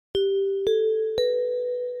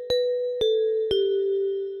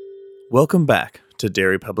Welcome back to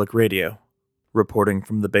Derry Public Radio. Reporting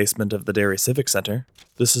from the basement of the Derry Civic Center,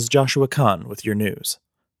 this is Joshua Kahn with your news.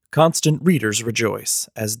 Constant readers rejoice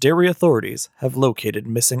as Derry authorities have located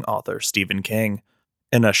missing author Stephen King.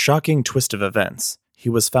 In a shocking twist of events, he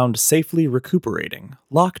was found safely recuperating,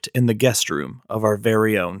 locked in the guest room of our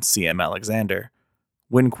very own C.M. Alexander.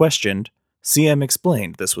 When questioned, C.M.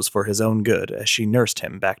 explained this was for his own good as she nursed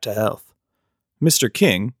him back to health. Mr.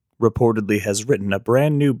 King reportedly has written a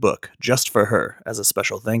brand new book just for her as a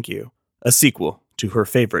special thank you. A sequel to her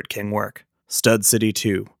favorite King work, Stud City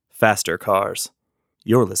 2, Faster Cars.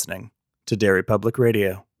 You're listening to Derry Public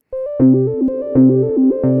Radio.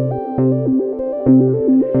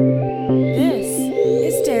 This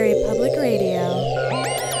is Derry Public Radio.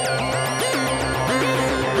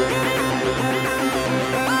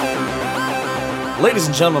 Ladies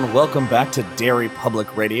and gentlemen, welcome back to Derry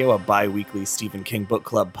Public Radio, a bi-weekly Stephen King Book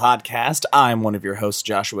Club podcast. I'm one of your hosts,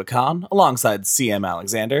 Joshua Kahn, alongside C.M.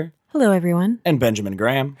 Alexander. Hello, everyone. And Benjamin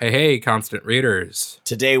Graham. Hey, constant readers.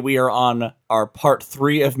 Today we are on our part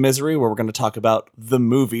 3 of Misery, where we're going to talk about the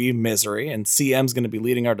movie Misery, and CM's going to be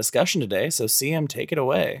leading our discussion today, so CM, take it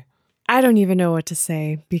away. I don't even know what to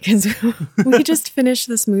say because we just finished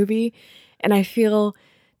this movie and I feel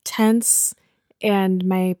tense and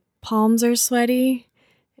my palms are sweaty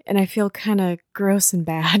and I feel kind of gross and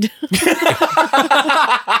bad.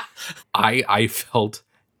 I felt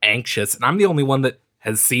anxious, and I'm the only one that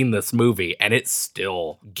has seen this movie, and it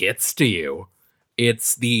still gets to you.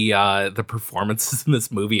 It's the performances in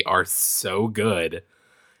this movie are so good,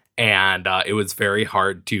 and it was very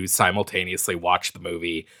hard to simultaneously watch the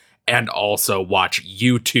movie and also watch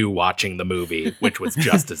you two watching the movie, which was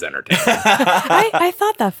just as entertaining. I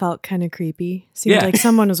thought that felt kind of creepy. Seemed like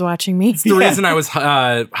someone was watching me. It's the reason I was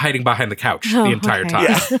hiding behind the couch the entire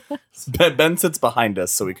time. Yeah. Ben sits behind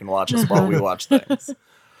us so he can watch us while we watch things.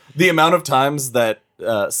 The amount of times that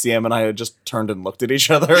CM and I had just turned and looked at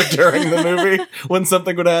each other during the movie when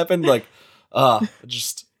something would happen, I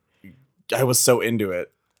was so into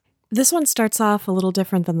it. This one starts off a little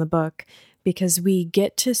different than the book because we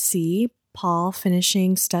get to see Paul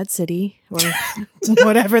finishing Stud City or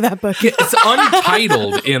whatever that book is. It's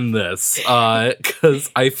untitled in this because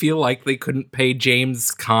I feel like they couldn't pay James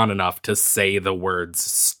Caan enough to say the words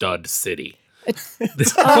Stud City.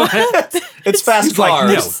 It's Fast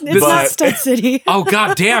Cars. It's not Stud City. Oh,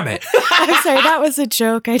 God damn it. I'm sorry, that was a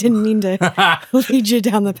joke. I didn't mean to lead you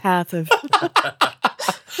down the path of...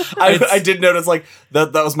 I did notice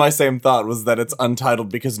that was my same thought, was that it's untitled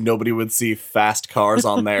because nobody would see Fast Cars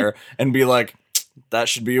on there and be like, that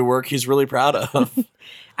should be a work he's really proud of.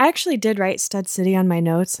 I actually did write Stud City on my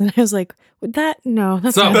notes, and I was like, would that? No,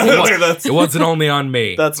 that's so not it wasn't only on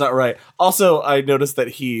me. That's not right. Also, I noticed that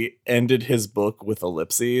he ended his book with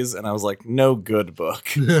ellipses, and I was like, no good book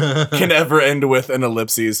can ever end with an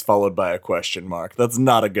ellipses followed by a question mark. That's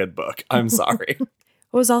not a good book. I'm sorry.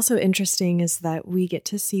 What was also interesting is that we get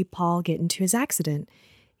to see Paul get into his accident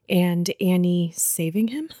and Annie saving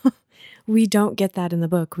him. We don't get that in the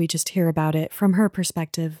book. We just hear about it from her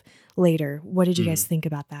perspective later. What did you guys think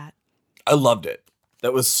about that? I loved it.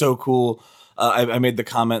 That was so cool. I made the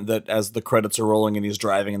comment that as the credits are rolling and he's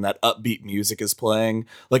driving and that upbeat music is playing,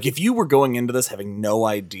 if you were going into this having no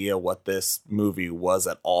idea what this movie was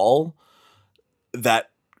at all, that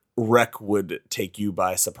wreck would take you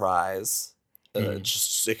by surprise.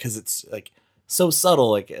 Just because it's so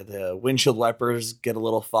subtle. The windshield wipers get a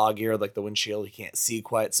little foggier, the windshield you can't see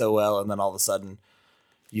quite so well, and then all of a sudden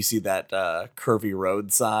you see that curvy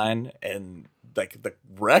road sign, and the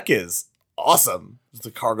wreck is awesome. The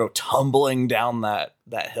car go tumbling down that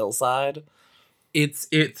hillside. It's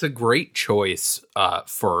a great choice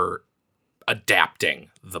for adapting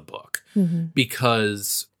the book,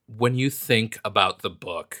 because when you think about the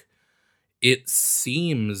book, it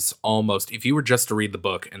seems almost, if you were just to read the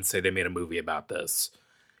book and say they made a movie about this,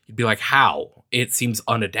 you'd be like, how? It seems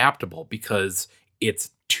unadaptable because it's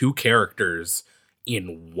two characters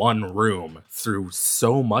in one room through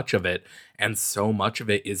so much of it, and so much of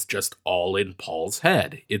it is just all in Paul's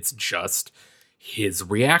head. It's just his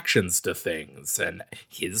reactions to things and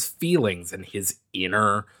his feelings and his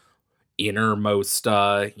innermost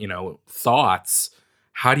thoughts.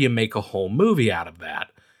 How do you make a whole movie out of that?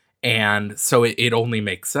 And so it only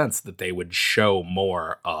makes sense that they would show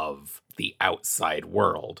more of the outside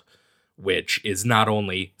world, which is not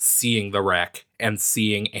only seeing the wreck and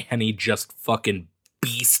seeing Annie just fucking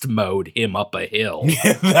beast mode him up a hill.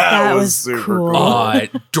 that was super cool.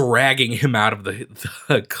 Dragging him out of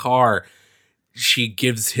the car. She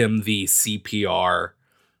gives him the CPR,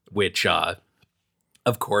 which,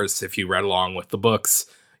 of course, if you read along with the books,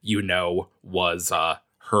 was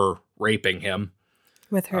her raping him.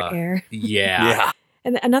 With her hair. Yeah.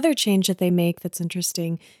 And another change that they make that's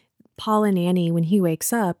interesting, Paul and Annie, when he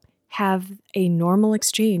wakes up, have a normal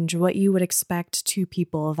exchange, what you would expect two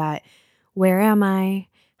people that, where am I?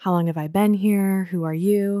 How long have I been here? Who are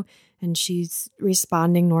you? And she's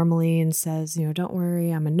responding normally and says, don't worry,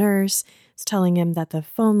 I'm a nurse. It's telling him that the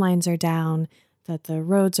phone lines are down, that the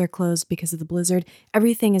roads are closed because of the blizzard.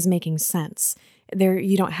 Everything is making sense.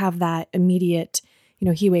 You don't have that immediate,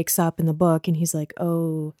 he wakes up in the book and he's like,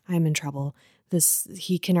 oh, I'm in trouble.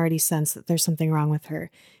 He can already sense that there's something wrong with her.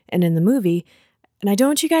 And in the movie, and I don't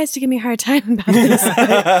want you guys to give me a hard time about this,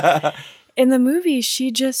 but in the movie,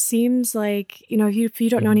 she just seems like, if you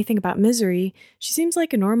don't know anything about Misery, she seems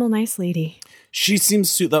like a normal, nice lady. She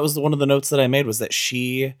seems to, that was one of the notes that I made, was that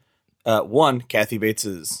she, Kathy Bates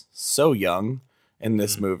is so young in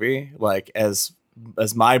this movie. Like, as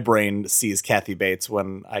my brain sees Kathy Bates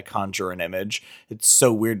when I conjure an image, it's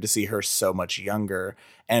so weird to see her so much younger.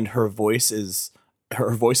 And her voice is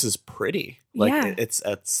pretty. Like, yeah. it's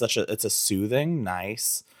a soothing,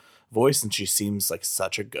 nice voice, and she seems like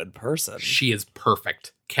such a good person. She is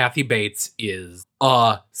perfect. Kathy Bates is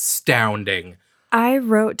astounding. I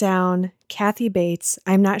wrote down Kathy Bates.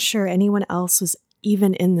 I'm not sure anyone else was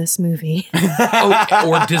even in this movie.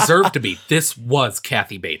 Or deserved to be. This was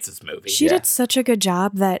Kathy Bates' movie. She did such a good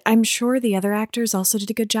job that I'm sure the other actors also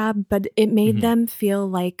did a good job, but it made them feel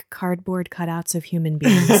like cardboard cutouts of human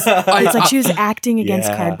beings. It's like she was acting against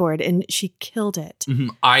cardboard, and she killed it.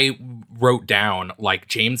 I wrote down, like,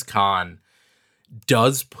 James Caan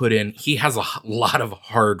does put in, he has a lot of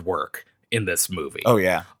hard work in this movie. Oh,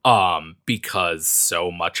 yeah. Because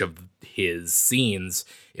so much of his scenes,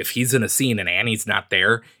 if he's in a scene and Annie's not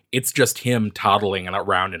there, it's just him toddling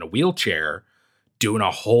around in a wheelchair doing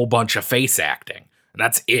a whole bunch of face acting. And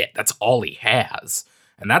that's it. That's all he has.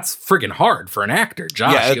 And that's friggin' hard for an actor,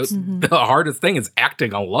 Josh. Yeah, the hardest thing is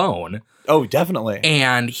acting alone. Oh, definitely.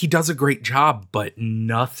 And he does a great job, but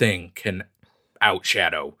nothing can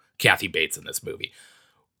outshadow Kathy Bates in this movie,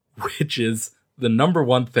 which is the number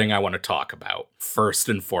one thing I want to talk about first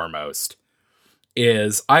and foremost.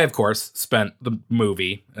 Is I, of course, spent the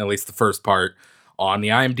movie, at least the first part, on the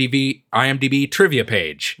IMDb trivia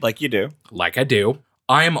page. Like you do. Like I do.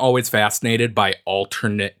 I am always fascinated by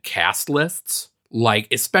alternate cast lists, like,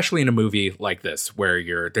 especially in a movie like this,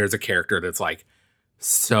 where there's a character that's like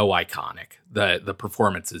so iconic. The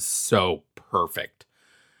performance is so perfect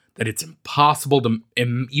that it's impossible to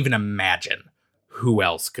even imagine who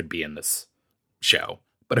else could be in this show.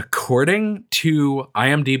 But according to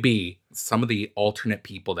IMDb, some of the alternate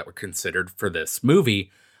people that were considered for this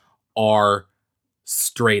movie are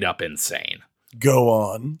straight up insane. Go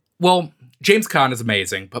on. Well, James Caan is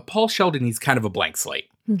amazing, but Paul Sheldon, he's kind of a blank slate.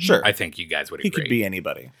 Sure. I think you guys would agree. He could be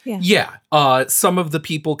anybody. Yeah. Some of the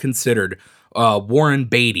people considered, Warren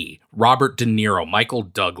Beatty, Robert De Niro, Michael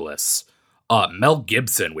Douglas, Mel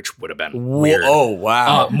Gibson, which would have been weird. Oh,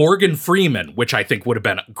 wow. Morgan Freeman, which I think would have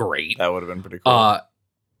been great. That would have been pretty cool.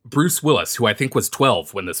 Bruce Willis, who I think was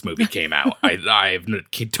 12 when this movie came out. I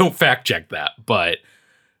don't fact check that, but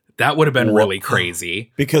that would have been really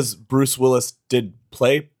crazy. Because Bruce Willis did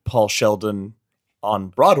play Paul Sheldon on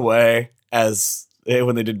Broadway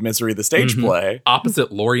when they did Misery, the stage play.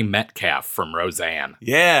 Opposite Laurie Metcalf from Roseanne.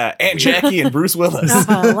 Yeah, Aunt Jackie and Bruce Willis. Oh,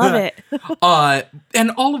 I love it. And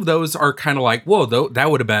all of those are kind of like, whoa, that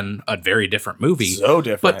would have been a very different movie. So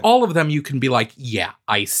different. But all of them you can be like, yeah,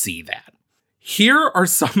 I see that. Here are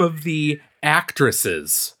some of the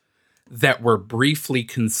actresses that were briefly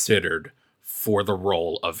considered for the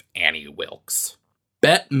role of Annie Wilkes.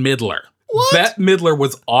 Bette Midler. What? Bette Midler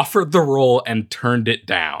was offered the role and turned it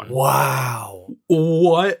down. Wow.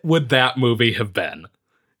 What would that movie have been?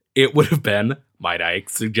 It would have been, might I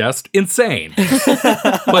suggest, insane.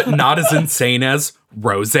 But not as insane as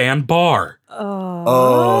Roseanne Barr.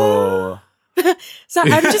 Oh. So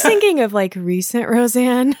I'm just thinking of like recent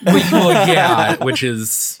Roseanne. Well, yeah, which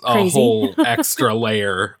is a Crazy. whole extra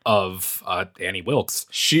layer of Annie Wilkes.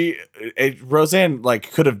 Roseanne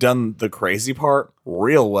could have done the crazy part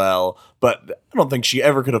real well, but I don't think she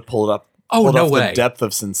ever could have pulled off the depth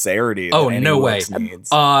of sincerity that Annie no way. Wilkes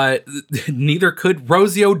needs. Neither could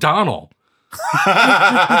Rosie O'Donnell.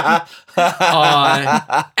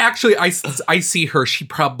 Actually, I see her. She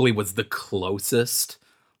probably was the closest.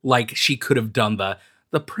 Like, she could have done the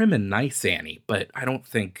prim and nice Annie, but I don't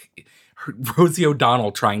think Rosie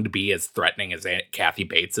O'Donnell trying to be as threatening as Kathy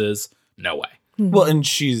Bates is. No way. Well, and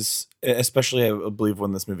she's, especially I believe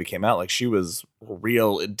when this movie came out, she was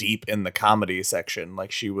real deep in the comedy section.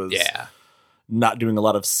 Like, she was not doing a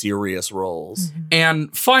lot of serious roles.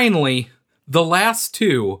 And finally, the last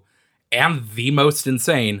two, and the most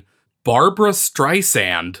insane, Barbara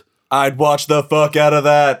Streisand I'd watch the fuck out of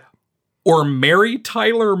that. or Mary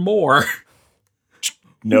Tyler Moore.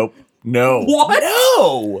 Nope. No. What?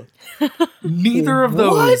 No. Neither of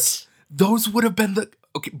those. What? Those would have been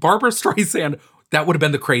Barbara Streisand, that would have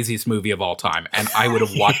been the craziest movie of all time. And I would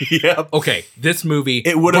have watched. Yep. Okay, this movie,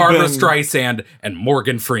 It would have Barbara been- Streisand and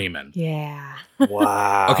Morgan Freeman. Yeah.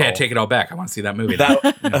 Wow. Okay, I take it all back. I want to see that movie.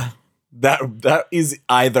 That is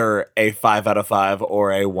either a 5 out of 5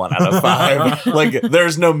 or a 1 out of 5. Like,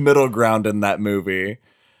 there's no middle ground in that movie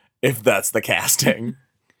if that's the casting.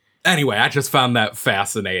 Anyway, I just found that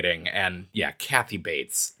fascinating. And yeah, Kathy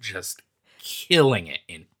Bates just killing it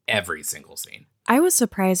in every single scene. I was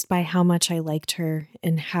surprised by how much I liked her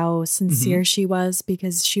and how sincere she was,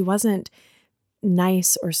 because she wasn't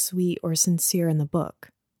nice or sweet or sincere in the book.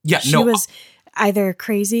 Yeah, She no, was either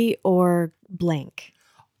crazy or blank.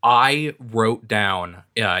 I wrote down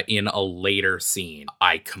in a later scene,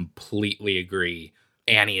 I completely agree.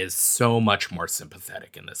 Annie is so much more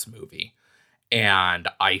sympathetic in this movie. And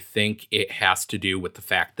I think it has to do with the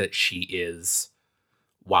fact that she is,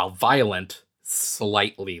 while violent,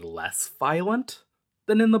 slightly less violent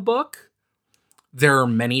than in the book. There are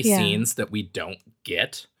many scenes that we don't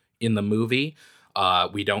get in the movie.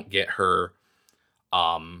 We don't get her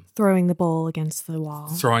Throwing the bowl against the wall.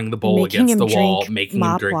 throwing the bowl Making against him the wall, drink making him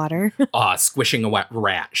mop drink water. squishing a wet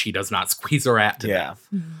rat. She does not squeeze a rat to Yeah.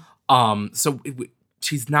 death. So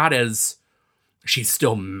she's not as, she's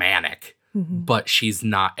still manic, but she's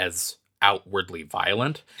not as outwardly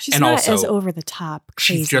violent. She's and not also, as over the top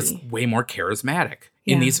crazy. she's just way more charismatic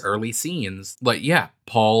in Yeah. these early scenes. Like, yeah,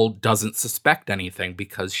 Paul doesn't suspect anything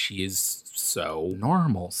because she's so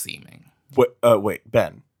normal seeming. Wait,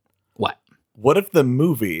 Ben. What? What if the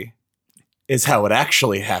movie is how it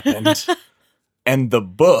actually happened, and the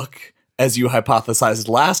book, as you hypothesized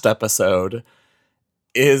last episode,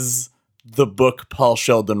 is the book Paul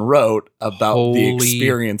Sheldon wrote about the Holy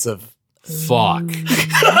experience of... Fuck.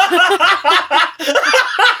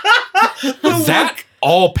 That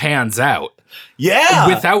all pans out. Yeah!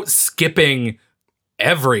 Without skipping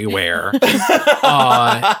everywhere.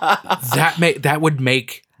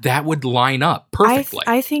 That would line up perfectly.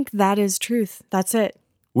 I think that is truth. That's it.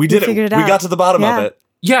 we did it. figured it We out. got to the bottom Yeah. of it.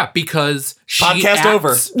 Yeah, because she Podcast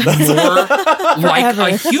over. acts more like a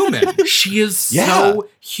Forever. human. She is so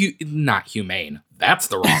not humane. That's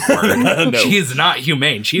the wrong word. No. She is not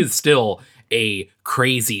humane. She is still a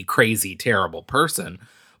crazy, crazy, terrible person.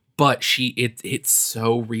 But it's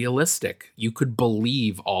so realistic. You could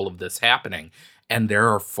believe all of this happening. And there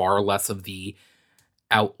are far less of the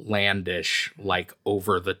outlandish, like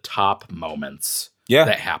over the top moments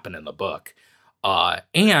that happen in the book.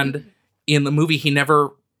 And in the movie, he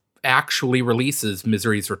never actually releases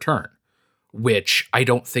Misery's Return, which I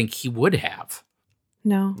don't think he would have.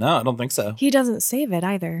 No. No, I don't think so. He doesn't save it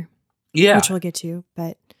either. Yeah. Which we'll get to,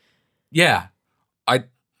 but Yeah.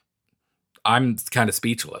 I'm kind of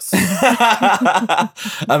speechless.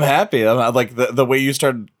 I'm happy. I'm like the way you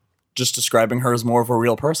started just describing her as more of a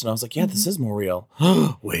real person. I was like, yeah, this is more real.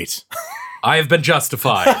 Wait. I have been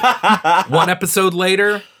justified. One episode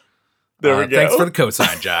later. There we go. Thanks for the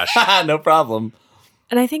cosign, Josh. No problem.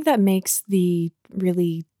 and I think that makes the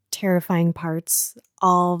really terrifying parts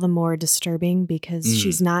all the more disturbing because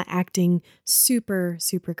she's not acting super,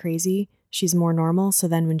 super crazy. She's more normal. So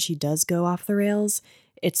then when she does go off the rails,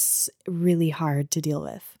 it's really hard to deal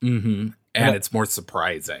with. Mm-hmm. And it's more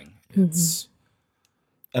surprising. It's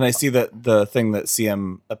And I see that the thing that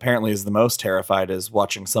CM apparently is the most terrified is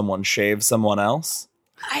watching someone shave someone else.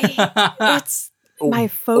 It's my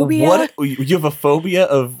phobia. What? You have a phobia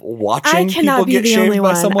of watching I people cannot be get the shaved only by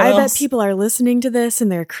one. someone I else? bet people are listening to this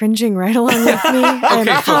and they're cringing right along with me. I'm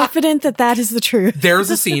confident that that is the truth.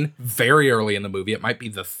 There's a scene very early in the movie. It might be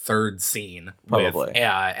the third scene. Probably. With,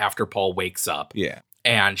 after Paul wakes up. Yeah.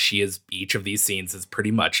 And each of these scenes is pretty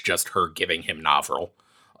much just her giving him Novril,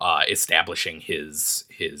 establishing his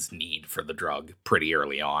need for the drug pretty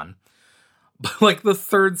early on. But like the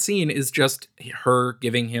third scene is just her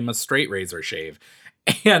giving him a straight razor shave.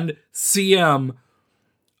 And CM,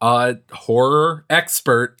 horror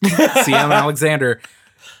expert, CM Alexander,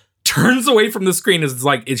 turns away from the screen and is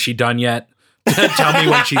like, is she done yet? Tell me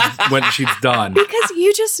when she's done. Because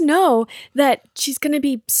you just know that she's going to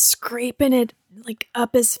be scraping it like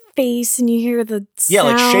up his face and you hear the sound Yeah,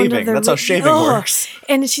 like shaving. of the That's how shaving works.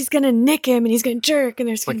 And she's going to nick him and he's going to jerk and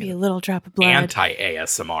there's going to be a little drop of blood.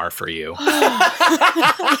 Anti-ASMR for you.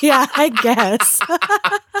 Yeah, I guess.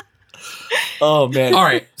 Oh man. All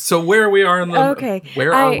right. So where we are in the Okay.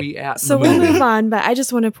 where are we at? So in the we'll movie? move on, but I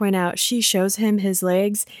just want to point out she shows him his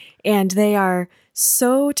legs and they are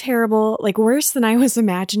so terrible, like worse than I was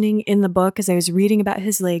imagining in the book as I was reading about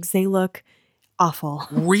his legs. They look awful.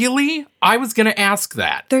 Really? I was going to ask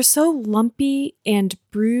that. They're so lumpy and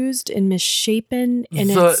bruised and misshapen, and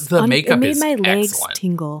The makeup it made is my legs excellent.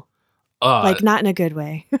 tingle, Uh, like not in a good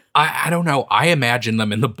way. I don't know. I imagine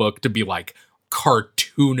them in the book to be like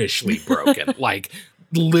cartoonishly broken, like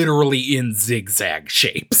literally in zigzag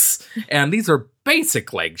shapes. And these are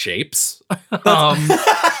basic leg shapes.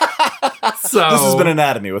 So This has been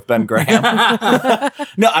Anatomy with Ben Graham.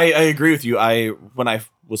 No, I agree with you. When I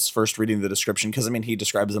was first reading the description, because I mean he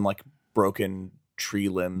describes them like broken tree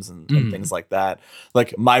limbs and things like that.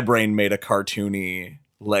 Like my brain made a cartoony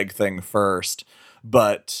leg thing first,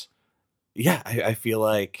 but yeah, I feel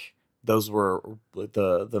like those were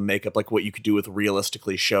the makeup, like what you could do with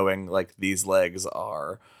realistically showing like these legs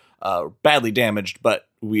are badly damaged, but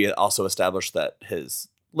we also established that his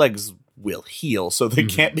legs will heal, so they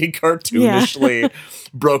can't be cartoonishly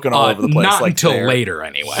broken all over the place. Not like until they're- later,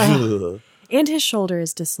 anyway. Ugh. And his shoulder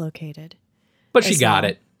is dislocated. But she as got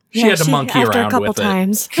well. it. She had to monkey after around a couple with it.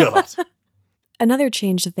 times. God. Another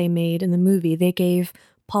change that they made in the movie, they gave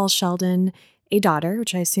Paul Sheldon a daughter,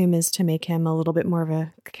 which I assume is to make him a little bit more of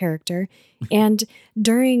a character. And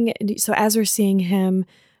so as we're seeing him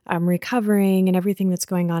recovering and everything that's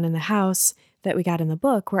going on in the house that we got in the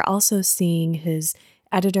book, we're also seeing his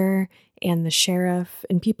editor and the sheriff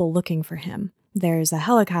and people looking for him. There's a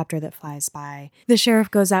helicopter that flies by. The sheriff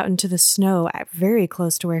goes out into the snow very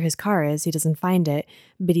close to where his car is. He doesn't find it,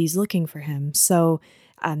 but he's looking for him. So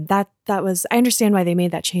that was, I understand why they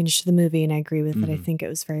made that change to the movie, and I agree with it. I think it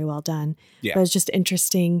was very well done. Yeah. But it's just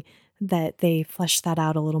interesting that they fleshed that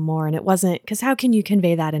out a little more, and it wasn't, because how can you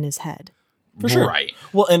convey that in his head? For sure. Right.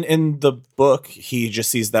 Well, and in the book, he just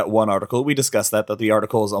sees that one article. We discussed that the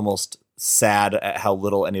article is almost sad at how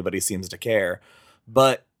little anybody seems to care.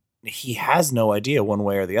 But he has no idea one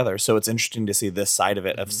way or the other. So it's interesting to see this side of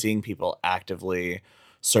it, of seeing people actively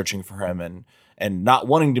searching for him and not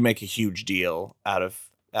wanting to make a huge deal out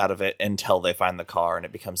of it until they find the car and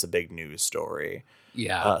it becomes a big news story.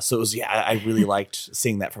 Yeah. So it was, I really liked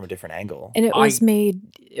seeing that from a different angle. And it was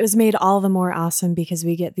made all the more awesome because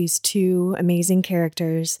we get these two amazing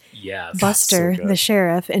characters, Yes. Buster, so good. the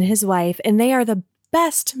sheriff, and his wife, and they are the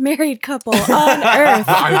best married couple on earth.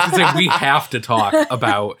 I was going to say, we have to talk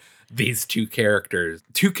about these two characters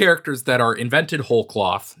that are invented whole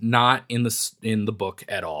cloth, not in the book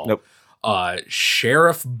at all. Nope.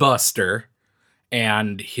 Sheriff Buster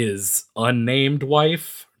and his unnamed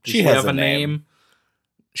wife. Does She she has have a a name. name?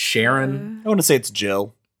 Sharon? I want to say it's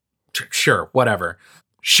Jill. Sure, whatever.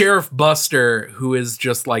 Sheriff Buster, who is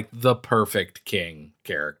just like the perfect king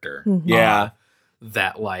character. Mhm. Yeah.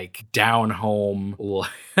 That like down home,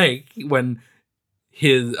 like when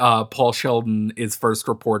his Paul Sheldon is first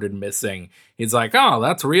reported missing, he's like, oh,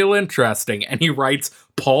 that's real interesting. And he writes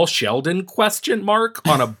Paul Sheldon ?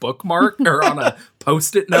 On a bookmark or on a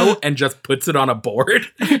Post-it note and just puts it on a board.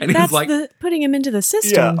 And he's That's like, putting him into the Yeah,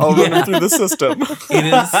 system. I'll run him through the system. it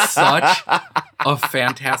is such a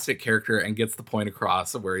fantastic character and gets the point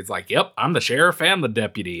across where he's like, yep, I'm the sheriff and the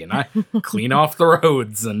deputy and I clean off the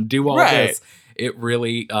roads and do all Right. this. It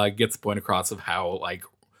really gets the point across of how like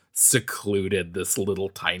secluded this little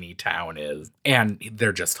tiny town is. And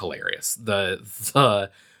they're just hilarious.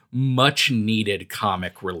 The much needed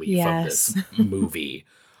comic relief of this movie.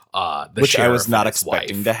 The Which I was sheriff not and his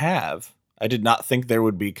expecting wife. to have. I did not think there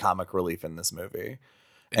would be comic relief in this movie,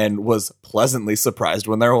 and was pleasantly surprised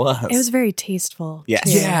when there was. It was very tasteful.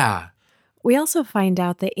 Yes. too. Yeah. We also find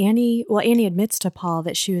out that Annie admits to Paul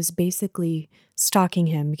that she was basically stalking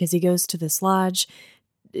him because he goes to this lodge.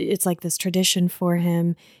 It's like this tradition for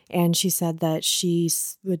him. And she said that she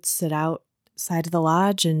would sit outside of the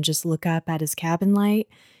lodge and just look up at his cabin light.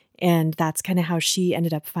 And that's kind of how she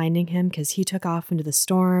ended up finding him, because he took off into the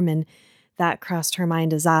storm, and that crossed her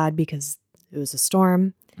mind as odd because it was a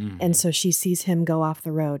storm. And so she sees him go off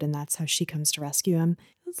the road, and that's how she comes to rescue him.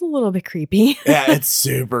 It's a little bit creepy. Yeah, it's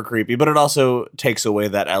super creepy, but it also takes away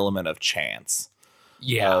that element of chance.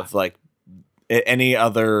 Yeah. Of like any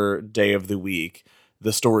other day of the week,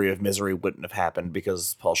 the story of Misery wouldn't have happened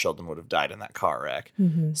because Paul Sheldon would have died in that car wreck.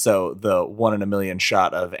 Mm-hmm. So the 1 in a million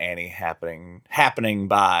shot of Annie happening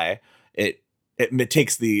by it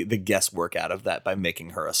takes the guesswork out of that by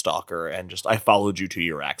making her a stalker and just, I followed you to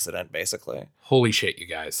your accident, basically. Holy shit, you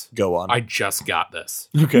guys. Go on. I just got this.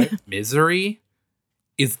 Okay. Misery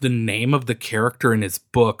is the name of the character in his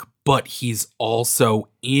book, but he's also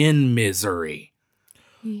in Misery.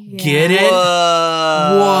 Yeah. Get it?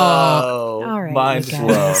 Whoa. All right, Mind you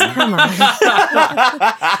guys, blown. come on.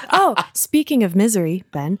 Oh, speaking of misery,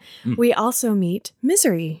 Ben, we also meet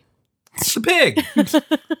Misery. It's the pig.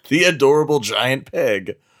 The adorable giant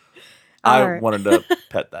pig. All I right. wanted to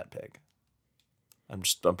pet that pig. I'm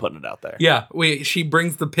putting it out there. Yeah, she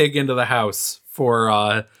brings the pig into the house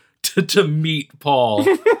for to meet Paul.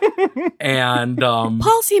 And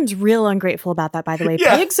Paul seems real ungrateful about that, by the way.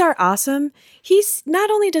 Yeah. Pigs are awesome. He's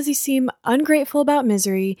not only does he seem ungrateful about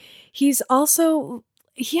Misery, he has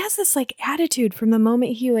this like attitude from the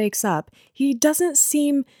moment he wakes up. He doesn't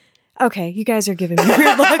seem okay. You guys are giving me a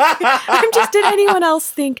weird look. Did anyone else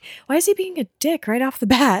think, why is he being a dick right off the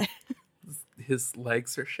bat? his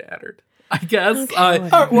legs are shattered, I guess. Okay,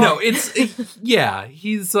 whatever. No,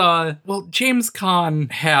 he's well, James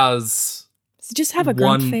Caan has Does he just have a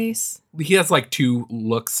grump one- face? he has like two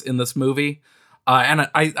looks in this movie. And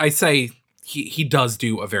I say he does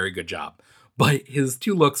do a very good job. But his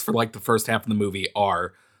two looks for like the first half of the movie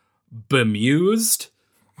are bemused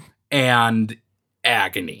and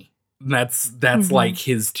agony. That's like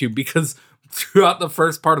his two, because throughout the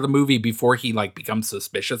first part of the movie, before he like becomes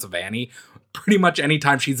suspicious of Annie, pretty much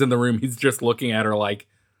anytime she's in the room, he's just looking at her like,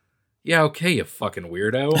 yeah, okay, you fucking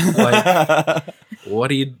weirdo. Like, what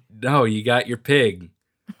do you know? You got your pig.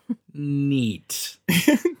 Neat.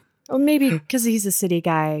 Or maybe because he's a city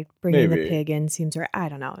guy, bringing Maybe. the pig in seems right. I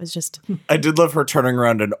don't know. It's just I did love her turning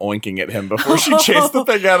around and oinking at him before she chased the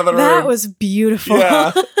pig out of the room. that was beautiful.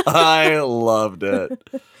 Yeah, I loved it.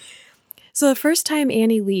 So the first time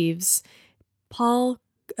Annie leaves, Paul,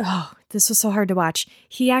 this was so hard to watch.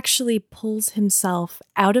 He actually pulls himself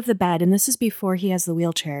out of the bed, and this is before he has the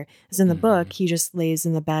wheelchair. As in the book, he just lays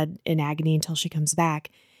in the bed in agony until she comes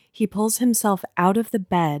back. He pulls himself out of the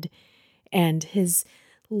bed, and his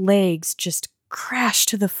legs just crash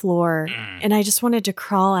to the floor, and I just wanted to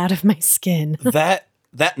crawl out of my skin.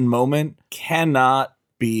 That moment cannot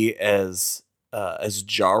be as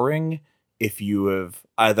jarring if you have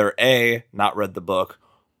either A, not read the book,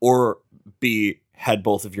 or B, had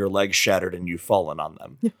both of your legs shattered and you've fallen on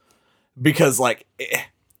them. Because like,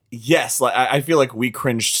 yes, like I feel like we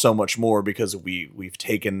cringed so much more because we've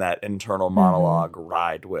taken that internal monologue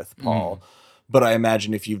ride with Paul. But I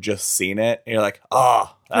imagine if you've just seen it, and you're like,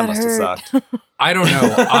 oh, that must have hurt. sucked. I don't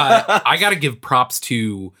know. I got to give props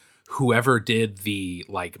to whoever did the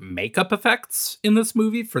like makeup effects in this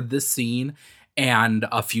movie for this scene and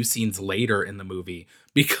a few scenes later in the movie,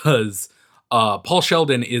 because Paul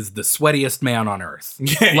Sheldon is the sweatiest man on earth.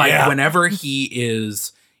 Like Yeah. whenever he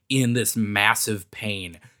is in this massive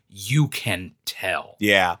pain, you can tell.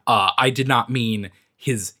 Yeah. I did not mean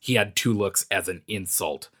he had two looks as an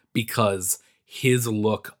insult, because his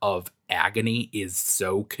look of agony is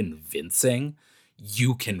so convincing.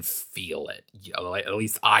 You can feel it. At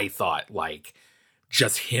least I thought, like,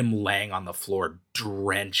 just him laying on the floor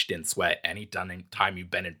drenched in sweat. Anytime you've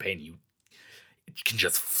been in pain, you can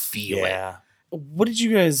just feel it. What did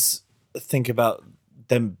you guys think about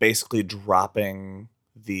them basically dropping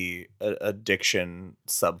the addiction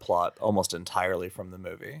subplot almost entirely from the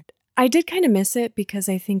movie? I did kind of miss it because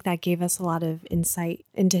I think that gave us a lot of insight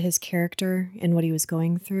into his character and what he was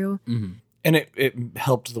going through. Mm-hmm. And it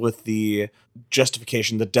helped with the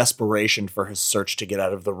justification, the desperation for his search to get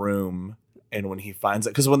out of the room. And when he finds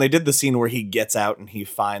it, because when they did the scene where he gets out and he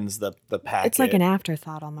finds the packet. It's like an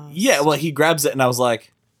afterthought almost. Yeah, well, he grabs it and I was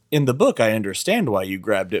like, in the book, I understand why you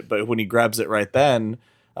grabbed it. But when he grabs it right then,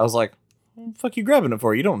 I was like, what the fuck you grabbing it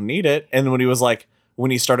for? You don't need it. And when he was like, when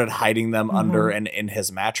he started hiding them under and in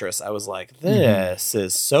his mattress, I was like, this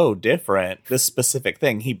is so different. This specific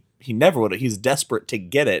thing, he never would have. He's desperate to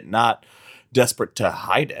get it, not desperate to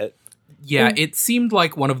hide it. Yeah, it seemed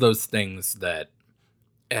like one of those things that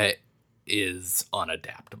is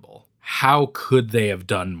unadaptable. How could they have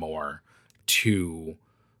done more to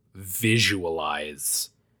visualize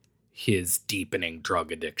his deepening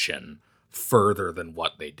drug addiction further than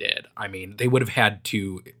what they did? I mean, they would have had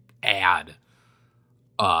to add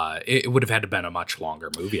it would have had to been a much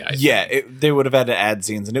longer movie, I think. Yeah, they would have had to add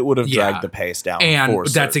scenes, and it would have dragged the pace down. And for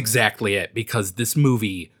that's certain. exactly it, because this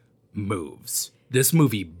movie moves. This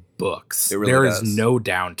movie books. It really there does. is no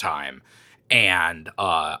downtime. And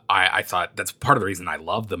I thought that's part of the reason I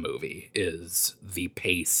love the movie, is the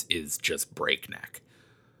pace is just breakneck.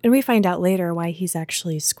 And we find out later why he's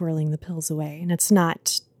actually squirreling the pills away. And it's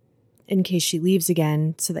not in case she leaves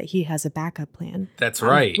again so that he has a backup plan. That's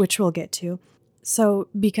right. Which we'll get to. So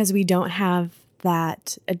because we don't have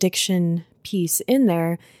that addiction piece in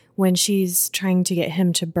there, when she's trying to get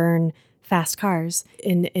him to burn fast cars.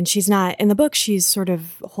 And she's not, in the book, she's sort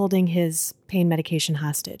of holding his pain medication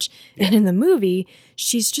hostage. Yeah. And in the movie,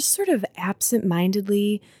 she's just sort of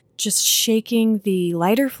absentmindedly just shaking the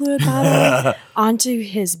lighter fluid bottle onto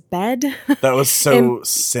his bed. That was so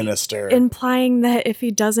sinister. Implying that if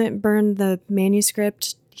he doesn't burn the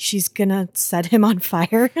manuscript, she's gonna set him on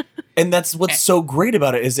fire. And that's what's so great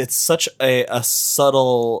about it, is it's such a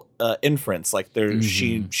subtle inference. Like there,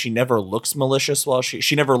 she never looks malicious while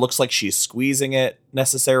she never looks like she's squeezing it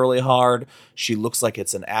necessarily hard. She looks like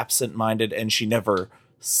it's an absent-minded, and she never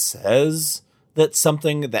says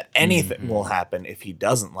that anything will happen if he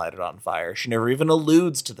doesn't light it on fire. She never even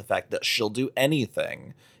alludes to the fact that she'll do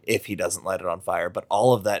anything if he doesn't light it on fire. But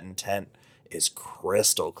all of that intent is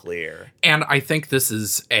crystal clear. And I think this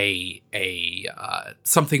is a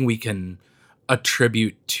something we can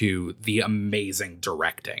attribute to the amazing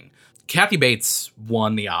directing. Kathy Bates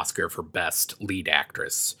won the Oscar for Best Lead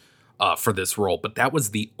Actress for this role, but that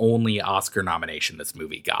was the only Oscar nomination this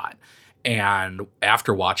movie got. And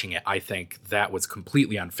after watching it, I think that was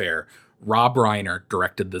completely unfair. Rob Reiner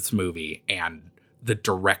directed this movie, and the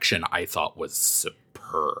direction I thought was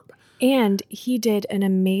superb. And he did an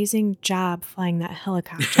amazing job flying that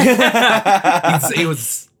helicopter. It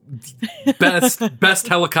was best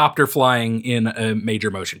helicopter flying in a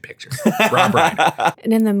major motion picture. Rob Reiner.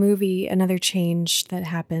 And in the movie, another change that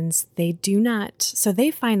happens, they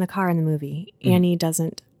find the car in the movie. Annie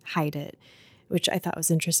doesn't hide it, which I thought was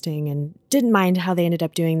interesting, and didn't mind how they ended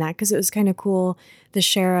up doing that, because it was kind of cool. The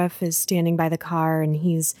sheriff is standing by the car, and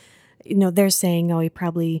he's, they're saying, he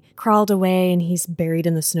probably crawled away and he's buried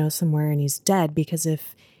in the snow somewhere and he's dead, because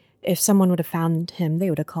if someone would have found him, they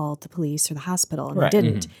would have called the police or the hospital, and they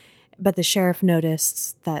didn't. But the sheriff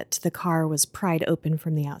noticed that the car was pried open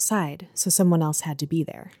from the outside, so someone else had to be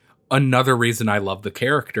there. Another reason I love the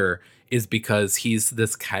character is because he's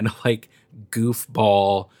this kind of like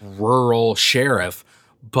goofball rural sheriff,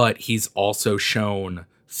 but he's also shown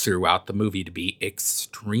throughout the movie to be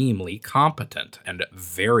extremely competent and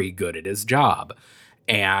very good at his job.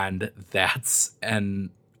 And that's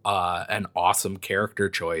an awesome character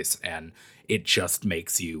choice, and it just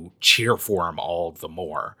makes you cheer for him all the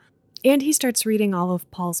more. And he starts reading all of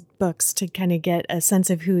Paul's books to kind of get a sense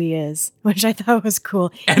of who he is, which I thought was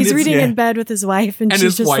cool. And he's reading in bed with his wife, and she's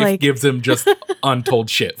his just wife gives him just untold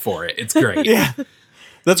shit for it. It's great. Yeah.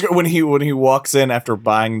 That's great. When he walks in after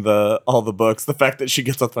buying all the books, the fact that she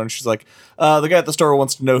gets off the phone, she's like, the guy at the store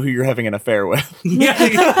wants to know who you're having an affair with.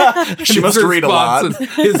 Yeah. She must read a lot.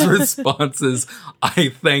 His response is, I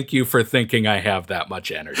thank you for thinking I have that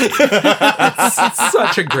much energy. It's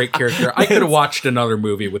such a great character. I could have watched another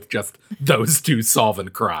movie with just those two solving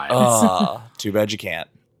crimes. Too bad you can't.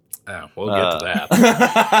 We'll get to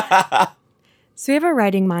that. So we have a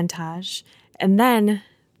writing montage, and then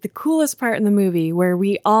the coolest part in the movie, where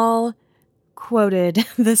we all quoted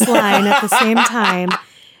this line at the same time.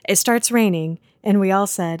 It starts raining, and we all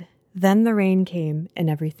said, "Then the rain came and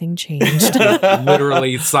everything changed."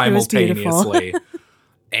 Literally simultaneously.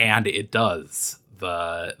 And it does.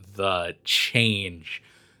 The change.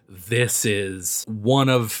 This is one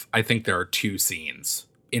of, I think there are two scenes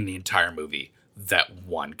in the entire movie that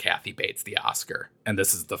won Kathy Bates the Oscar. And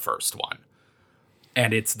this is the first one.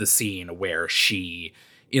 And it's the scene where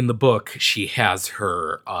in the book, she has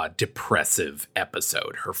her depressive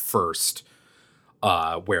episode, her first,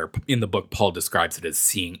 where in the book, Paul describes it as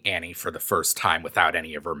seeing Annie for the first time without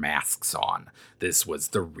any of her masks on. This was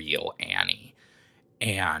the real Annie.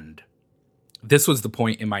 And this was the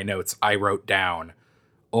point in my notes I wrote down,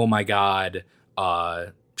 oh my God,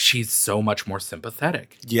 she's so much more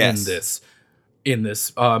sympathetic in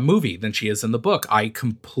this movie than she is in the book.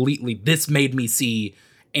 This made me see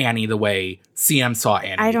Annie the way CM saw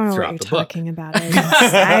Annie. I don't know what you're talking about.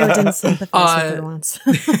 I didn't sympathize with her once.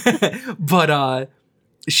 But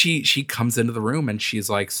she comes into the room and she's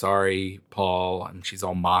like, sorry, Paul. And she's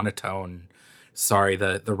all monotone. Sorry,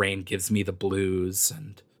 the rain gives me the blues.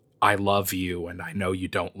 And I love you. And I know you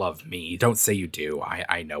don't love me. Don't say you do.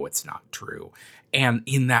 I know it's not true. And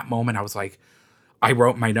in that moment, I was like, I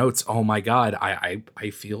wrote my notes. Oh my God, I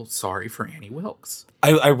feel sorry for Annie Wilkes.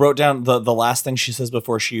 I wrote down the last thing she says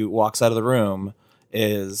before she walks out of the room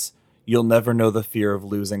is, "You'll never know the fear of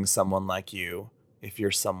losing someone like you if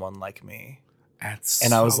you're someone like me." I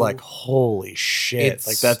was like, holy shit.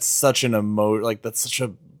 Like that's such an that's such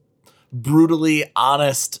a brutally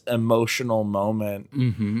honest emotional moment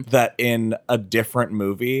that in a different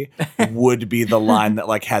movie would be the line that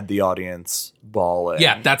like had the audience bawling.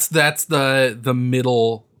 Yeah, that's the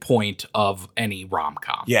middle point of any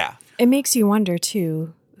rom-com. Yeah. It makes you wonder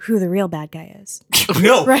too, who the real bad guy is.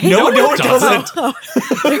 No, Right? no, No, it it doesn't.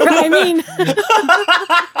 I mean,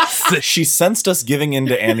 She sensed us giving in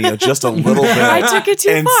to Annie just a little bit. I took it too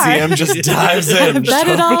and far. CM just dives I in. bet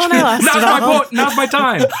it all and I lost Now's it my all. point. Now's my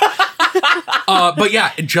time. But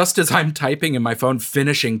yeah, just as I'm typing in my phone,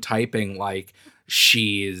 finishing typing, like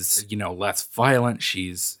she's, less violent.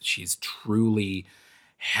 She's truly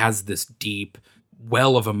has this deep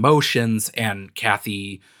well of emotions, and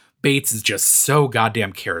Kathy Bates is just so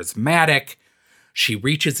goddamn charismatic. She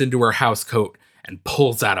reaches into her house coat and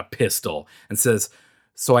pulls out a pistol and says,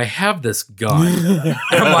 "So I have this gun."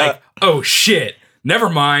 And I'm like, oh shit, never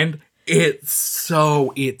mind. It's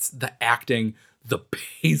the acting, the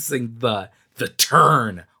pacing, the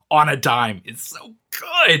turn on a dime. It's so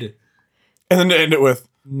good. And then to end it with,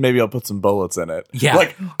 maybe I'll put some bullets in it. Yeah.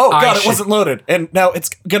 Like, oh I God, it should- wasn't loaded. And now it's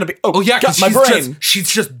going to be, Oh yeah, God, because my brain.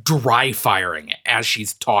 she's just dry firing it as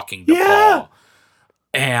she's talking to Yeah. Paul.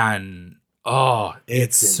 And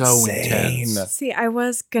it's so insane. intense. See, I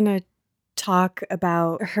was going to talk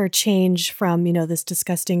about her change from, this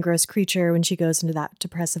disgusting, gross creature when she goes into that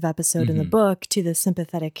depressive episode in the book to the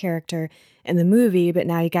sympathetic character in the movie. But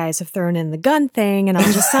now you guys have thrown in the gun thing and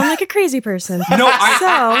I'll just sound like a crazy person. No,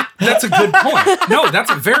 So, that's a good point. No, that's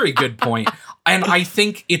a very good point. And I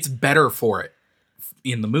think it's better for it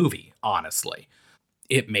in the movie, honestly.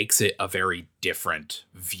 It makes it a very different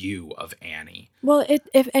view of Annie. well,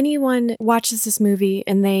 if anyone watches this movie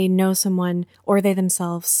and they know someone or they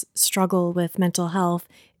themselves struggle with mental health,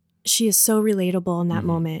 she is so relatable in that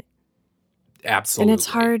moment. Absolutely.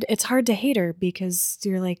 And it's hard to hate her because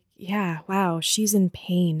you're like, yeah, wow, she's in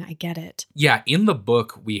pain. I get it. Yeah, in the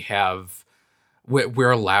book,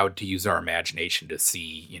 we're allowed to use our imagination to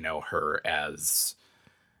see, her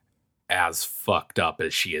as fucked up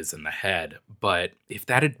as she is in the head. But if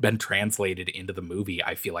that had been translated into the movie,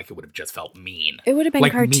 I feel like it would have just felt mean. It would have been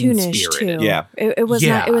Like cartoonish mean-spirited. too. Yeah. It was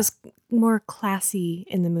not. It Yeah. was more classy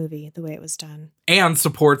in the movie the way it was done. And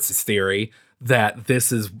supports his theory that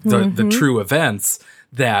this is the true events,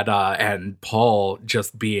 that and Paul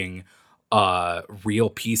just being a real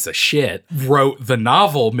piece of shit wrote the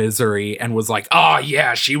novel Misery and was like, oh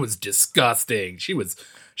yeah, she was disgusting. She was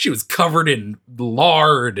covered in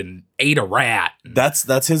lard and ate a rat.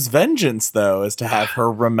 That's his vengeance, though, is to have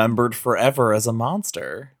her remembered forever as a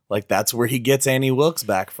monster. Like, that's where he gets Annie Wilkes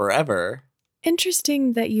back forever.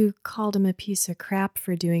 Interesting that you called him a piece of crap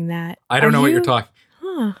for doing that. I don't know what you're talking.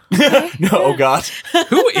 Huh. No, oh God.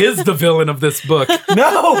 Who is the villain of this book?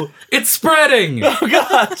 No! It's spreading. Oh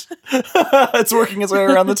God! It's working its way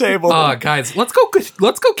around the table. Guys, let's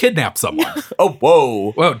go kidnap someone. Oh,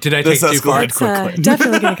 whoa. Whoa, did I This take too far? escalated quickly.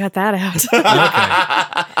 Definitely gonna cut that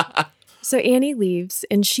out. Okay. So Annie leaves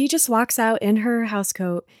and she just walks out in her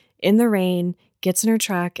housecoat in the rain, gets in her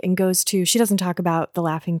truck and goes to, she doesn't talk about the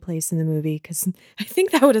laughing place in the movie because I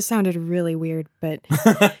think that would have sounded really weird, but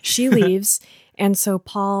she leaves. And so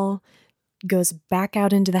Paul goes back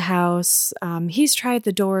out into the house. He's tried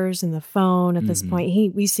the doors and the phone at this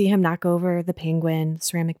point. We see him knock over the penguin,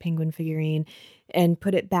 ceramic penguin figurine, and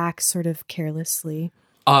put it back sort of carelessly.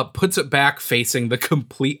 Puts it back facing the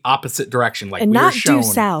complete opposite direction. Like And we are not shown, due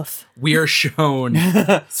south. we are shown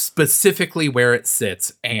specifically where it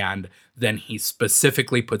sits, and then he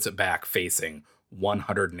specifically puts it back facing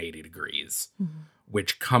 180 degrees,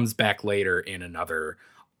 which comes back later in another.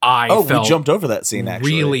 We jumped over that scene,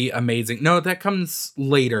 actually. Really amazing. No, that comes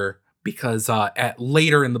later because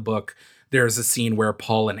later in the book, there's a scene where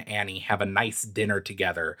Paul and Annie have a nice dinner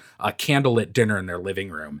together, a candlelit dinner in their living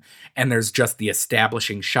room. And there's just the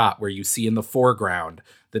establishing shot where you see in the foreground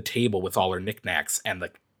the table with all her knickknacks and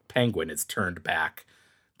the penguin is turned back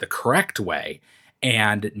the correct way.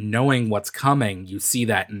 And knowing what's coming, you see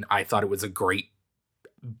that. And I thought it was a great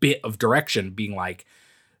bit of direction, being like,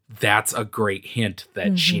 that's a great hint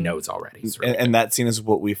that she knows already. And that scene is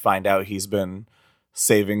what we find out he's been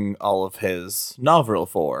saving all of his novel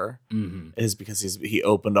for, is because he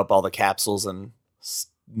opened up all the capsules and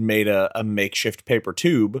made a makeshift paper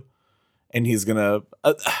tube, and he's gonna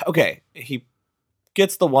he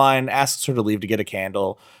gets the wine, asks her to leave to get a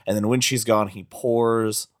candle, and then when she's gone, he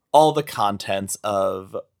pours all the contents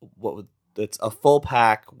of it's a full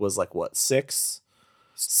pack was like what, six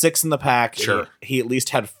in the pack. Sure. He at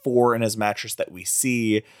least had 4 in his mattress that we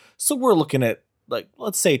see. So we're looking at, like,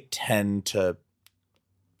 let's say 10 to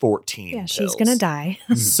 14 Yeah, pills. she's going to die.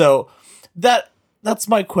 So that's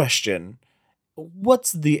my question.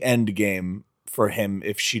 What's the end game for him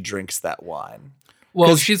if she drinks that wine?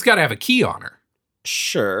 Well, she's got to have a key on her,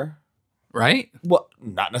 Sure. right? Well,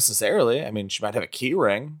 not necessarily. I mean, she might have a key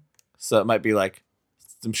ring. So it might be like,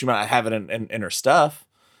 she might have it in her stuff.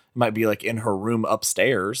 might be like in her room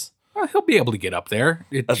upstairs. Well, he'll be able to get up there.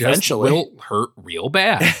 It Eventually. just will hurt real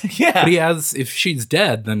bad. Yeah. But if she's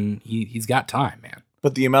dead, then he's got time, man.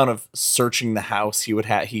 But the amount of searching the house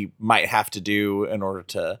he might have to do in order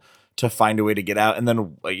to find a way to get out. And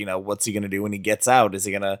then, what's he going to do when he gets out? Is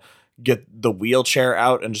he going to get the wheelchair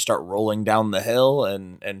out and just start rolling down the hill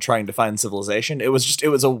and trying to find civilization? It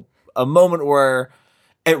was a moment where,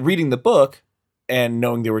 at reading the book and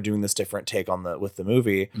knowing they were doing this different take with the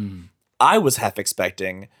movie, I was half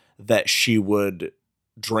expecting that she would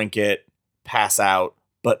drink it, pass out,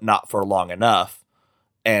 but not for long enough.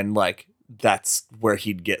 And like, that's where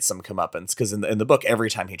he'd get some comeuppance. Because in the book, every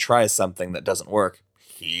time he tries something that doesn't work,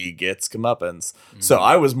 he gets comeuppance. So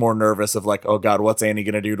I was more nervous of like, oh God, what's Annie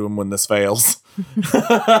going to do to him when this fails?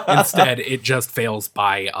 Instead, it just fails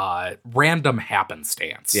by random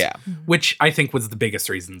happenstance. Yeah. Which I think was the biggest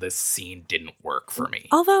reason this scene didn't work for me.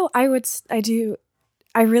 Although I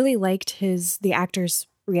really liked the actor's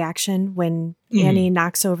reaction when Annie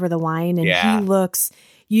knocks over the wine, and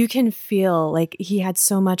you can feel like he had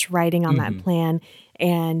so much riding on that plan,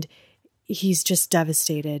 and he's just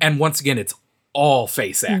devastated. And once again, it's all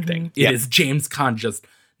face acting. It is James Caan just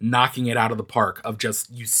knocking it out of the park of just,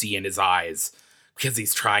 you see in his eyes, because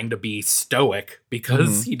he's trying to be stoic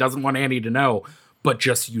because he doesn't want Annie to know, but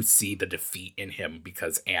just you see the defeat in him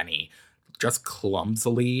because Annie just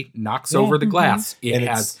clumsily knocks over the glass. It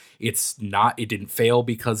didn't fail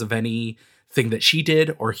because of anything that she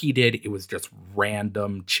did or he did. It was just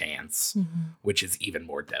random chance, which is even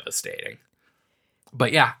more devastating.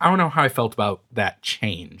 But yeah, I don't know how I felt about that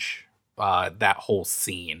change. That whole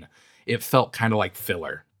scene, it felt kind of like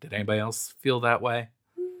filler. Did anybody else feel that way?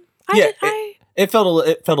 It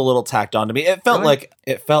felt a little tacked on to me. It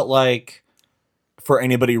felt like for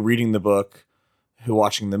anybody reading the book who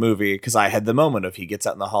watching the movie, because I had the moment of he gets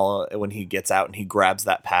out in the hall, when he gets out and he grabs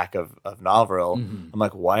that pack of Novril. I'm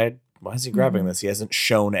like, why is he grabbing this? He hasn't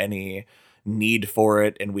shown any need for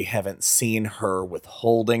it, and we haven't seen her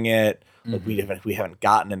withholding it. Like we haven't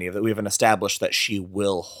gotten any of that. We haven't established that she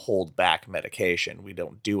will hold back medication. We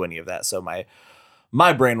don't do any of that. So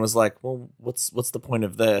my brain was like, well, what's the point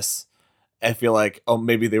of this? I feel like, oh,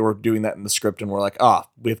 maybe they were doing that in the script and we're like,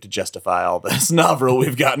 we have to justify all this Novril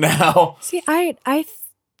we've got now. See, I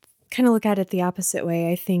kind of look at it the opposite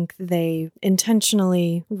way. I think they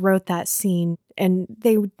intentionally wrote that scene and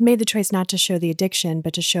they made the choice not to show the addiction,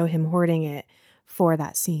 but to show him hoarding it for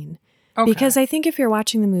that scene. Okay. Because I think if you're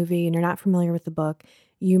watching the movie and you're not familiar with the book,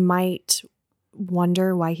 you might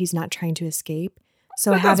wonder why he's not trying to escape.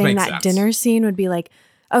 So having that dinner scene would be like,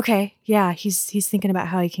 okay, yeah, he's thinking about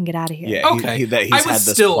how he can get out of here. Yeah, okay. He's had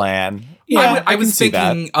this plan. Yeah, I was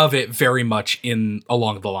thinking of it very much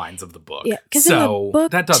along the lines of the book. Yeah, because in the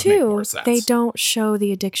book, that does make more sense. They don't show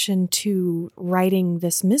the addiction to writing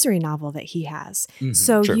this misery novel that he has.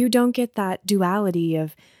 So you don't get that duality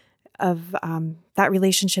of that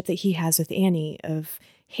relationship that he has with Annie, of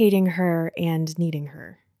hating her and needing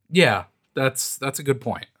her. Yeah, that's a good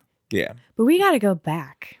point. Yeah. But we got to go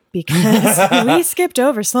back because we skipped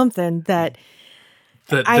over something that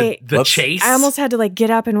the chase. I almost had to get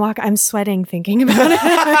up and walk. I'm sweating thinking about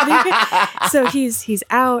it. So he's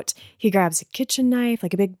out. He grabs a kitchen knife,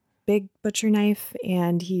 like a big butcher knife,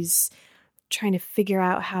 and he's trying to figure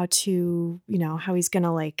out how to, how he's going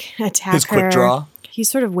to attack his her. Quick draw. He's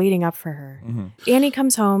sort of waiting up for her. Annie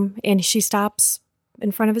comes home and she stops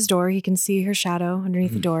in front of his door. He can see her shadow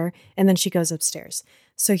underneath the door, and then she goes upstairs.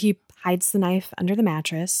 So he hides the knife under the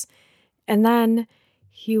mattress, and then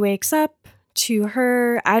he wakes up to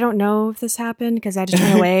her. I don't know if this happened because I had to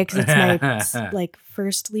turn away because it's my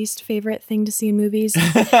first least favorite thing to see in movies.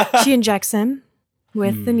 She injects him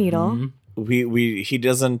with the needle. He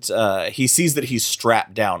doesn't. He sees that he's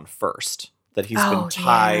strapped down first. That he's been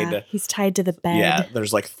tied. Yeah. He's tied to the bed. Yeah,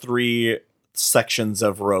 there's 3 sections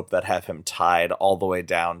of rope that have him tied all the way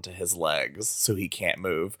down to his legs, so he can't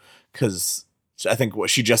move. Because I think what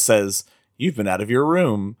she just says, "You've been out of your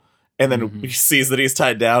room," and then he sees that he's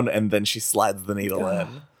tied down, and then she slides the needle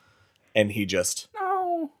in, and he just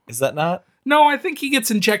is that not? No, I think he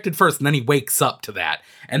gets injected first, and then he wakes up to that,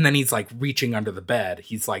 and then he's reaching under the bed.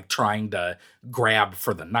 He's trying to grab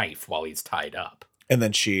for the knife while he's tied up. And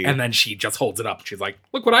then she just holds it up. And she's like,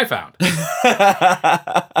 "Look what I found."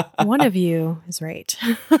 One of you is right.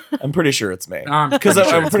 I'm pretty sure it's me. Because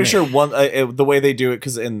I'm pretty sure the way they do it,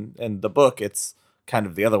 because in the book, it's kind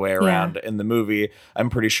of the other way around. Yeah. In the movie, I'm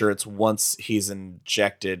pretty sure it's once he's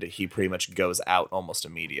injected, he pretty much goes out almost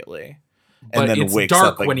immediately. But and then it's wakes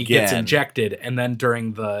dark up when he again. gets injected. And then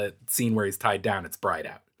during the scene where he's tied down, it's bright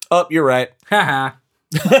out. Oh, you're right. Haha.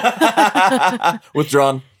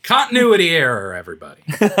 Withdrawn. Continuity error, everybody.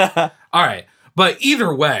 All right. But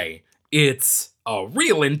either way, it's a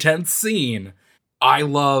real intense scene. I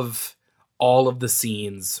love all of the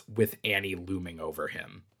scenes with Annie looming over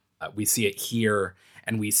him. We see it here,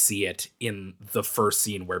 and we see it in the first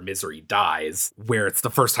scene where Misery dies, where it's the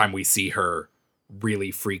first time we see her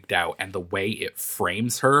really freaked out, and the way it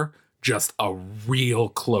frames her, just a real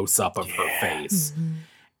close-up of her face. Mm-hmm.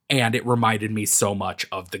 And it reminded me so much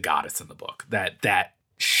of the goddess in the book, that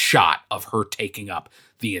shot of her taking up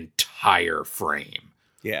the entire frame.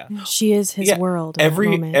 Yeah. She is his world.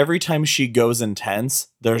 Every time she goes intense,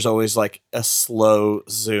 there's always like a slow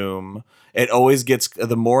zoom. It always gets,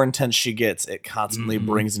 the more intense she gets, it constantly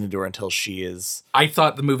brings into her until she is. I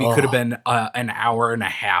thought the movie could have been an hour and a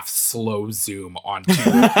half slow zoom onto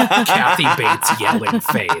Kathy Bates' yelling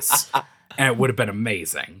face, and it would have been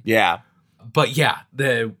amazing. Yeah. But yeah,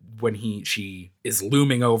 when she is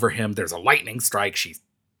looming over him, there's a lightning strike. She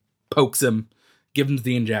pokes him, gives him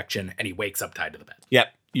the injection, and he wakes up tied to the bed.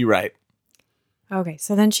 Yep, you're right. Okay,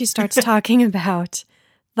 so then she starts talking about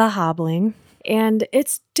the hobbling, and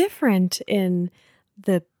it's different in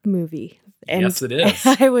the movie. And yes, it is.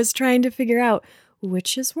 I was trying to figure out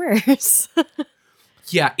which is worse.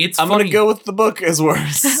 Yeah, I'm going to go with the book is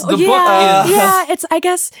worse. The book is... Yeah, it's, I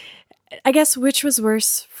guess which was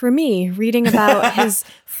worse for me, reading about his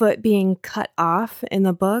foot being cut off in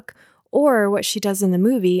the book, or what she does in the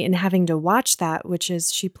movie and having to watch that, which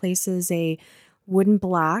is she places a wooden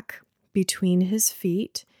block between his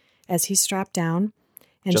feet as he's strapped down.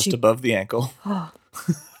 And just above the ankle. Oh,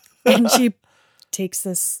 and she takes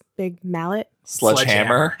this big mallet.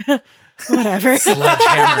 Sledgehammer. Whatever.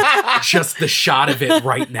 Sledgehammer. Just the shot of it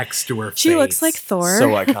right next to her face. She looks like Thor. So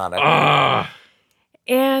iconic.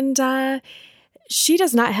 And she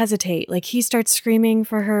does not hesitate. Like, he starts screaming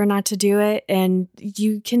for her not to do it. And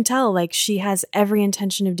you can tell, like, she has every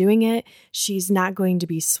intention of doing it. She's not going to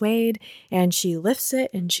be swayed. And she lifts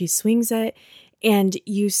it and she swings it. And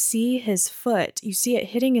you see his foot. You see it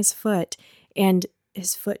hitting his foot. And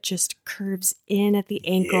his foot just curves in at the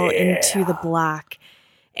ankle into the block.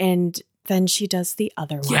 And then she does the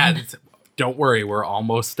other one. Yeah, don't worry, we're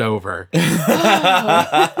almost over.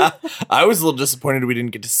 I was a little disappointed we didn't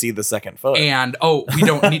get to see the second foot. And we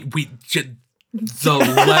don't need the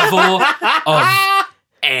level of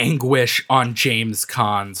anguish on James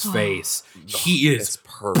Caan's face. He is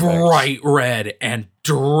bright red and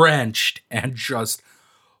drenched and just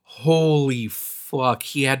holy fuck.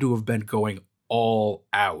 He had to have been going all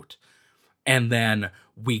out. And then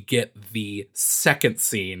we get the second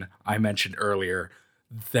scene I mentioned earlier,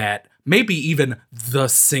 that maybe even the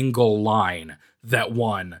single line that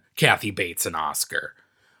won Kathy Bates an Oscar,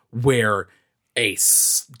 where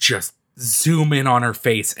just zoom in on her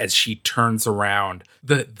face as she turns around.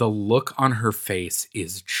 The look on her face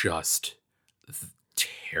is just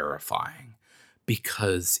terrifying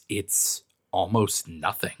because it's almost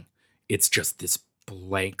nothing. It's just this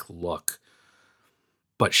blank look.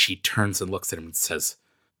 But she turns and looks at him and says,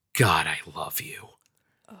 "God, I love you."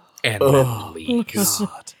 And then leaves.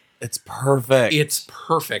 God. It's perfect. It's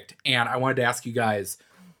perfect. And I wanted to ask you guys,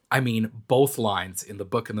 I mean, both lines in the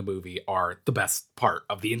book and the movie are the best part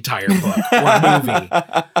of the entire book or movie.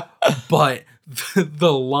 But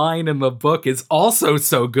the line in the book is also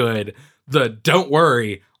so good. The "don't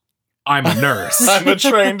worry, I'm a nurse. I'm a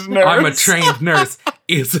trained nurse. I'm a trained nurse"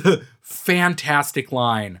 is a fantastic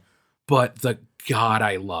line. But the "God,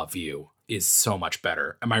 I love you" is so much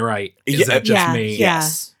better. Am I right? Is that just me?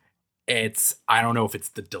 Yes. I don't know if it's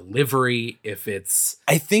the delivery, if it's...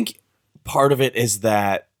 I think part of it is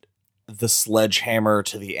that the sledgehammer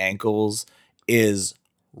to the ankles is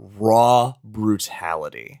raw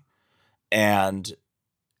brutality. And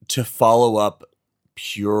to follow up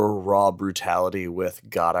pure raw brutality with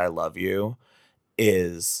 "God, I love you"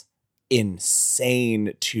 is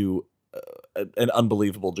insane to an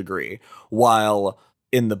unbelievable degree. While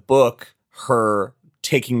in the book, her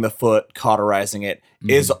taking the foot, cauterizing it,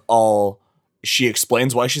 is all... She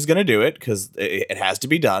explains why she's going to do it, because it has to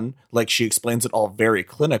be done. Like, she explains it all very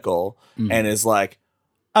clinical, and is like,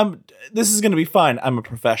 this is going to be fine. I'm a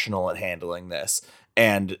professional at handling this.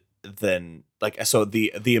 And then, like, so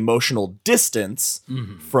the emotional distance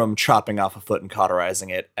from chopping off a foot and cauterizing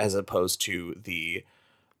it, as opposed to the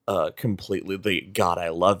completely the "God, I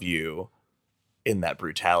love you" in that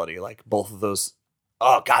brutality. Like, both of those...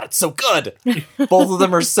 Oh, God, it's so good. Both of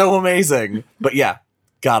them are so amazing. But yeah,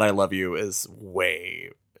 "God, I love you" is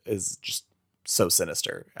just so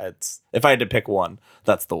sinister. If I had to pick one,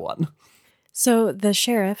 that's the one. So the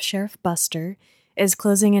Sheriff Buster, is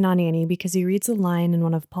closing in on Annie because he reads a line in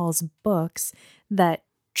one of Paul's books that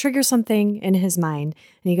triggers something in his mind.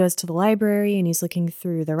 And he goes to the library and he's looking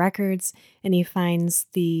through the records and he finds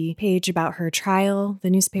the page about her trial, the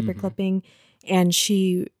newspaper clipping, and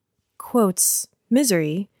she quotes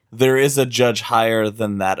Misery. There is a judge higher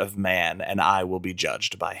than that of man, and I will be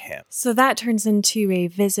judged by him. So that turns into a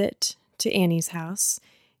visit to Annie's house,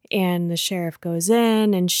 and the sheriff goes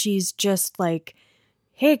in, and she's just like,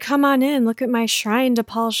 hey, come on in, look at my shrine to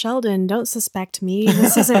Paul Sheldon. Don't suspect me.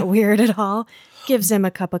 This isn't weird at all. Gives him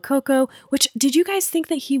a cup of cocoa, which, did you guys think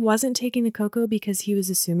that he wasn't taking the cocoa because he was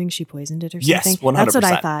assuming she poisoned it or something? Yes, 100%. That's what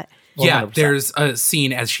I thought. 100%. Yeah, there's a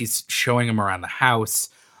scene as she's showing him around the house,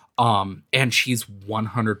 and she's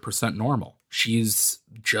 100% normal. She's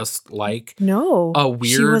just like No, a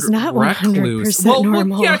weird she was not recluse. 100%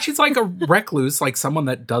 normal. Yeah, she's like a recluse, like someone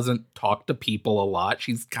that doesn't talk to people a lot.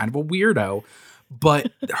 She's kind of a weirdo.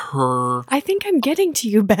 But her... I think I'm getting to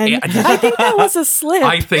you, Ben. Yeah, I think that was a slip.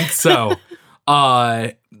 I think so.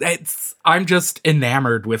 I'm just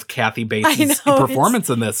enamored with Kathy Bates' performance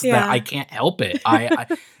in this that I can't help it.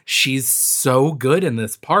 She's so good in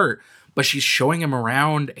this part, but she's showing him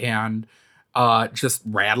around and just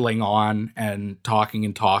rattling on and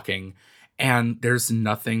talking. And there's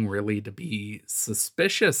nothing really to be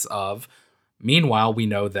suspicious of. Meanwhile, we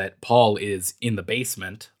know that Paul is in the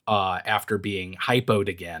basement after being hypoed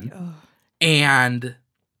again. Oh. And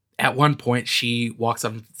at one point, she walks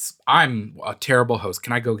up and says, I'm a terrible host.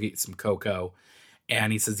 Can I go get some cocoa?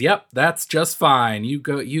 And he says, yep, that's just fine. You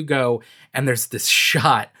go. And there's this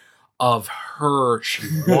shot of her. She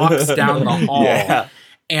walks down the hall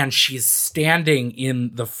and she's standing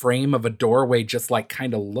in the frame of a doorway, just like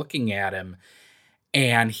kind of looking at him.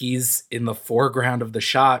 And he's in the foreground of the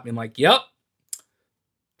shot and like, yep,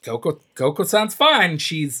 Coco sounds fine.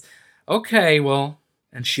 She's okay. Well,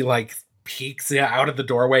 and she like peeks out of the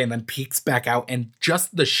doorway and then peeks back out. And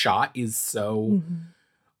just the shot is so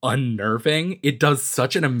unnerving. It does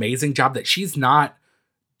such an amazing job that she's not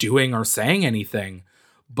doing or saying anything,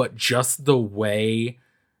 but just the way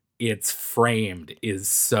it's framed is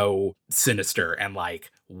so sinister and like,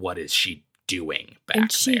 what is she doing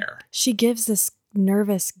back there? She gives this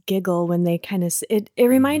nervous giggle when they kind of it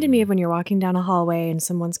reminded me of when you're walking down a hallway and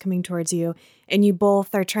someone's coming towards you and you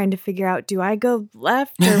both are trying to figure out, do I go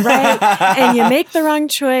left or right? And you make the wrong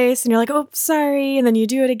choice and you're like, oh, sorry, and then you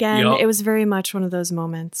do it again. It was very much one of those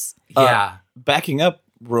moments. Backing up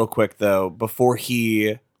real quick though, before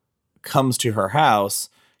he comes to her house,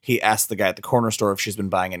 he asks the guy at the corner store if she's been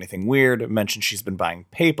buying anything weird, mentioned she's been buying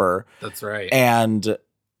paper. That's right. And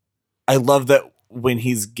I love that when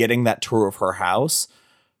he's getting that tour of her house,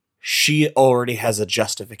 she already has a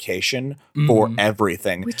justification for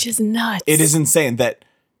everything. Which is nuts. It is insane that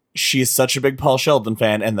she's such a big Paul Sheldon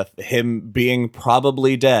fan and him being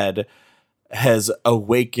probably dead has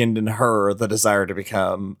awakened in her the desire to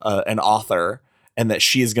become an author, and that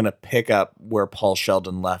she's going to pick up where Paul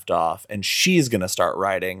Sheldon left off and she's going to start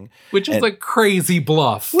writing. Which is a crazy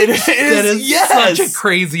bluff. It is such a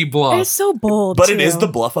crazy bluff. It's so bold, but too. it is the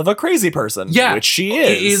bluff of a crazy person, which she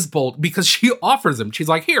is. It is bold because she offers him. She's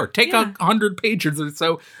like, here, take 100 pages or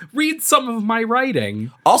so. Read some of my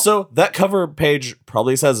writing. Also, that cover page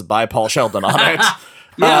probably says by Paul Sheldon on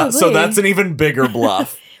it. So that's an even bigger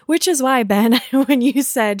bluff. Which is why, Ben, when you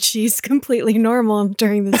said she's completely normal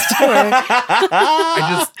during this tour,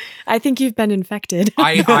 I think you've been infected.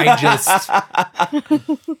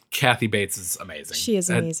 Kathy Bates is amazing. She is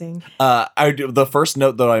amazing. The first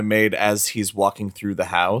note that I made as he's walking through the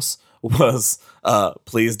house was,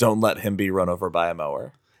 please don't let him be run over by a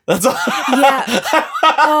mower. That's all. Yeah.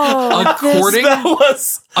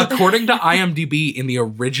 According to IMDb, in the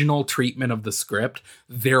original treatment of the script,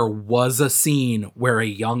 there was a scene where a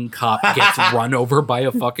young cop gets run over by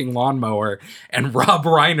a fucking lawnmower, and Rob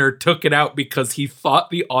Reiner took it out because he thought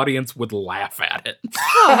the audience would laugh at it.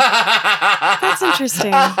 Oh, that's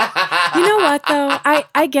interesting. You know what, though?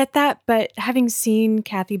 I get that, but having seen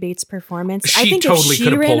Kathy Bates' performance, I think totally if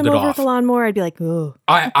she ran him over off with a lawnmower, I'd be like, ooh.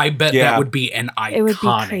 I bet that would be an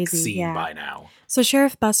iconic scene by now. So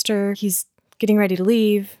Sheriff Buster, he's getting ready to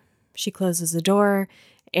leave. She closes the door.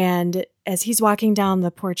 And as he's walking down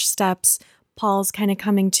the porch steps, Paul's kind of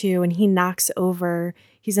coming to, and he knocks over,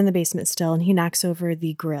 he's in the basement still, and he knocks over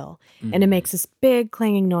the grill. And it makes this big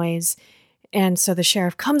clanging noise. And so the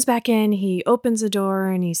sheriff comes back in, he opens the door,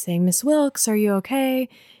 and he's saying, Miss Wilkes, are you okay?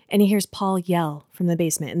 And he hears Paul yell from the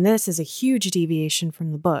basement. And this is a huge deviation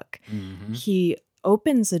from the book. He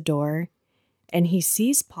opens the door, and he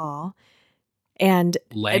sees Paul. And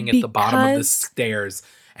laying at the bottom of the stairs,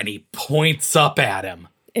 and he points up at him.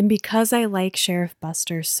 And because I like Sheriff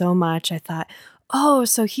Buster so much, I thought, oh,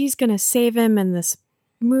 so he's going to save him, and this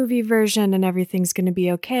movie version and everything's going to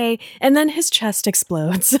be okay. And then his chest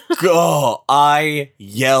explodes. Oh, I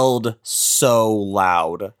yelled so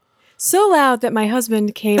loud. So loud that my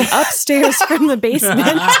husband came upstairs from the basement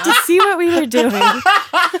to see what we were doing.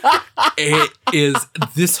 It is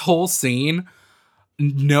this whole scene,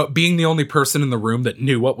 being the only person in the room that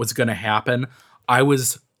knew what was going to happen, I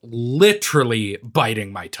was literally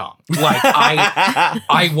biting my tongue. Like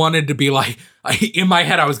I wanted to be like, in my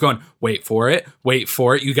head I was going, wait for it,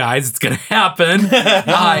 you guys, it's gonna happen.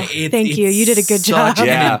 Thank you, you did a good job. Such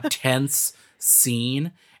an intense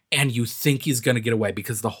scene, and you think he's gonna get away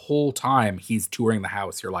because the whole time he's touring the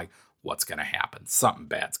house, you're like, what's gonna happen? Something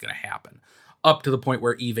bad's gonna happen. Up to the point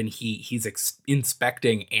where even he's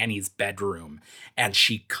inspecting Annie's bedroom, and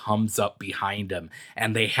she comes up behind him,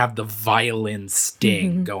 and they have the violin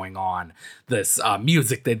sting going on. This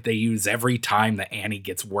music that they use every time that Annie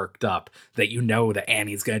gets worked up, that you know that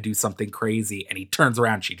Annie's going to do something crazy, and he turns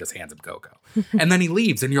around, she just hands him cocoa. And then he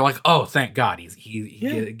leaves, and you're like, oh, thank God.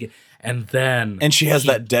 And then... And she has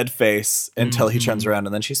that dead face until he turns around,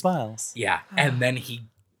 and then she smiles. Yeah, and then he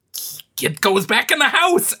goes back in the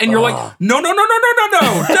house, and you're like, no, don't do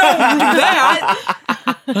that.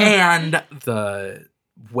 And the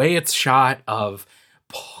way it's shot of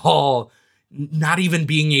Paul not even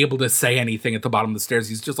being able to say anything at the bottom of the stairs,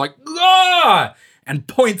 he's just like, ah, and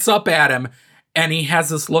points up at him, and he has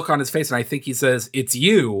this look on his face, and I think he says, it's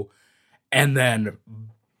you, and then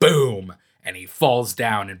boom, and he falls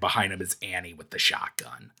down, and behind him is Annie with the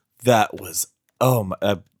shotgun. That was,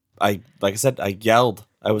 like I said, I yelled.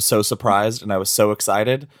 I was so surprised and I was so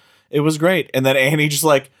excited. It was great. And then Annie just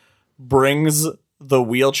like brings the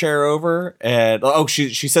wheelchair over and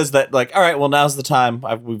she says that like, all right, well, now's the time.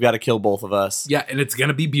 We've got to kill both of us. Yeah. And it's going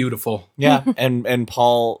to be beautiful. Yeah. and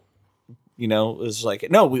Paul, is like,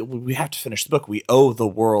 no, we have to finish the book. We owe the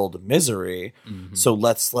world misery. Mm-hmm. So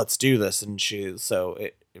let's do this. And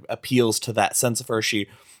it appeals to that sense of her. She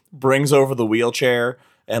brings over the wheelchair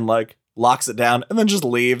and like locks it down and then just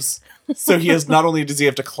leaves. So not only does he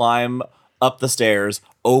have to climb up the stairs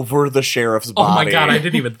over the sheriff's body. Oh my God, I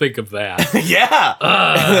didn't even think of that. Yeah.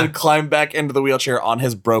 And then climb back into the wheelchair on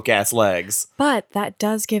his broke ass legs. But that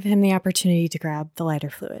does give him the opportunity to grab the lighter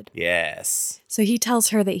fluid. Yes. So he tells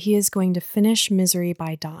her that he is going to finish Misery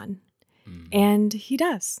by dawn. And he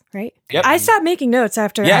does, right? Yep. I stopped making notes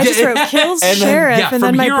after I just wrote kills sheriff, and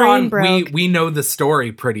then my brain broke. We know the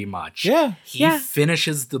story pretty much. Yeah. He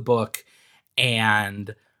finishes the book,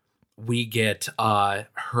 and we get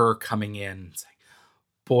her coming in and saying,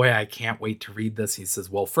 boy, I can't wait to read this. He says,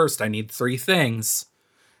 well, first I need 3 things.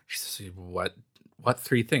 She says, what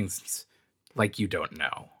 3 things? He's like, you don't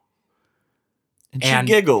know. And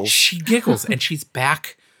she giggles. She giggles, and she's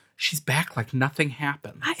back. She's back like nothing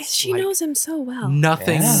happened. She knows him so well.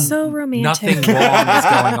 Nothing. Yeah. So romantic. Nothing wrong is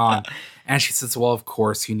going on. And she says, well, of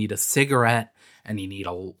course, you need a cigarette, and you need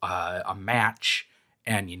a match,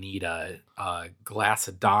 and you need a glass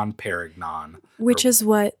of Dom Perignon. Which is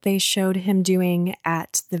what they showed him doing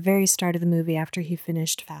at the very start of the movie after he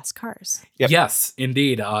finished Fast Cars. Yep. Yes,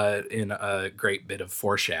 indeed, in a great bit of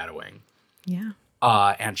foreshadowing. Yeah.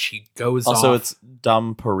 And she goes also, off. it's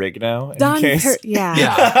Dom Perigno.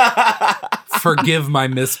 Yeah. Forgive my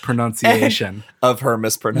mispronunciation. Of her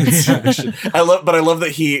mispronunciation. I love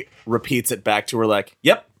that he repeats it back to her like,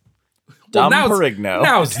 yep. Dom Perigno.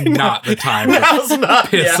 Now's not the time to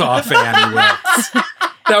piss off Annie Wilkes.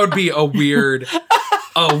 That would be a weird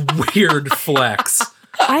flex.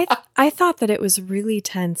 I thought that it was really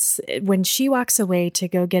tense when she walks away to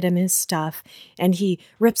go get him his stuff, and he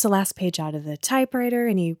rips the last page out of the typewriter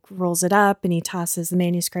and he rolls it up and he tosses the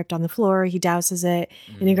manuscript on the floor. He douses it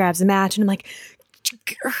and he grabs a match, and I'm like,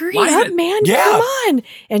 hurry up, man. Yeah. Come on.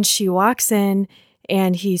 And she walks in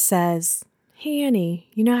and he says, hey, Annie,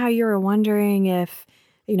 you know how you were wondering if,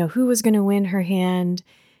 who was going to win her hand,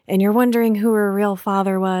 and you're wondering who her real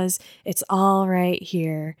father was? It's all right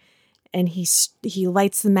here. And he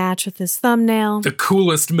lights the match with his thumbnail. The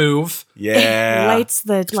coolest move. Yeah. Lights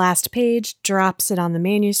the last page, drops it on the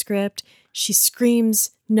manuscript. She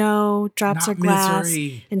screams no, drops her glass,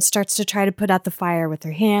 and starts to try to put out the fire with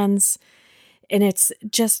her hands. And it's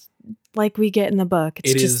just like we get in the book.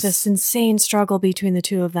 It's just this insane struggle between the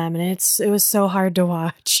two of them, and it was so hard to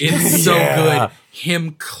watch. It's so good.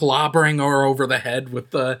 Him clobbering her over the head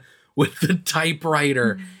with the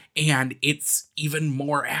typewriter. and it's even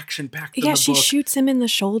more action-packed than Yeah, the she book. shoots him in the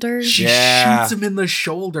shoulder. She shoots him in the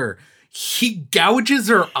shoulder. He gouges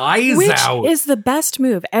her eyes out. Which is the best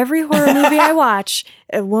move. Every horror movie I watch,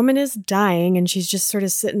 a woman is dying and she's just sort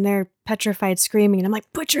of sitting there petrified screaming. And I'm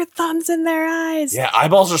like, put your thumbs in their eyes. Yeah,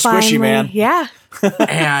 eyeballs are squishy, man. Yeah.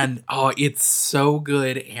 And it's so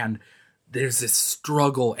good. And there's this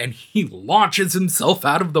struggle, and he launches himself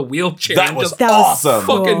out of the wheelchair. That and was just awesome.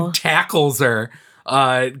 fucking Cool. tackles her.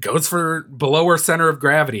 Goes for below her center of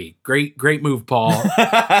gravity. Great move, Paul.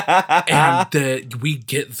 And we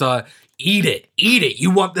get the eat it.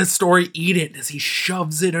 You want this story? Eat it. As he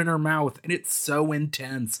shoves it in her mouth, and it's so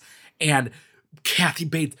intense. And Kathy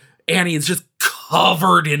Bates, Annie, is just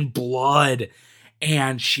covered in blood,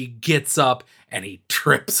 and she gets up, and he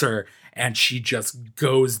trips her, and she just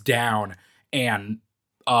goes down and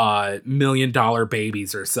 $1 million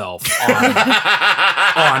babies herself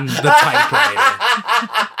on the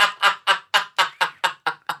typewriter.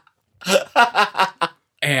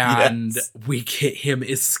 And we get him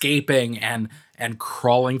escaping and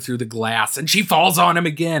crawling through the glass, and she falls on him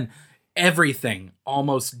again. Everything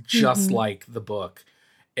almost just like the book,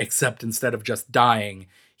 except instead of just dying,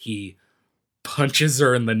 he punches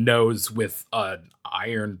her in the nose with an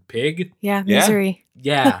iron pig. Yeah, Yeah. misery.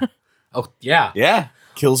 Yeah. Oh, yeah. Yeah,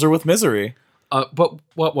 kills her with misery. But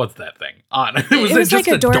what was that thing? Was It it was just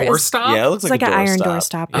like a a door- doorstop? Yeah, it looks It's like like a an iron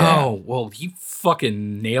doorstop. doorstop. Yeah. Oh, well, he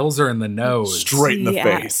fucking nails her in the nose. Straight in the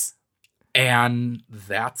Yeah. face. And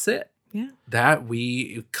that's it. Yeah. That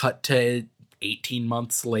we cut to 18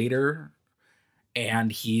 months later,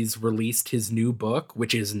 and he's released his new book,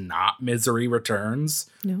 which is not Misery Returns,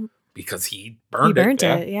 No. because he He burned burnt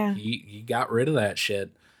it. it. Yeah. He got rid of that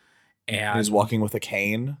shit. And He's walking with a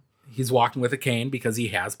cane. he's walking with a cane because he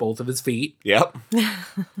has both of his feet. Yep.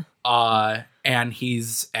 And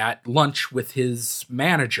he's at lunch with his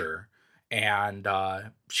manager, and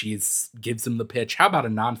she's gives him the pitch. How about a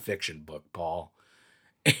nonfiction book, Paul?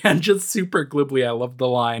 And just super glibly, I love the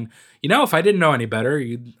line, if I didn't know any better,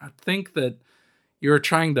 you'd think that you were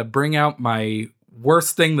trying to bring out my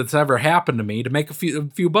worst thing that's ever happened to me to make a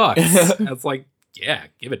few bucks. And it's like, yeah,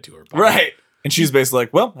 give it to her, Paul. Right. And she's basically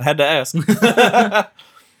like, well, I had to ask.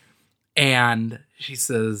 And she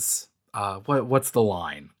says, what's the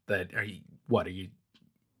line? Are you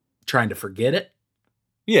trying to forget it?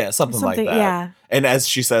 Yeah, something like that. Yeah. And as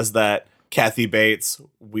she says that, Kathy Bates,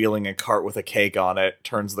 wheeling a cart with a cake on it,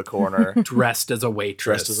 turns the corner, Dressed as a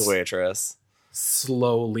waitress. dressed as a waitress.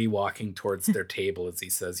 Slowly walking towards their table as he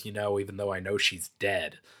says, even though I know she's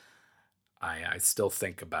dead, I still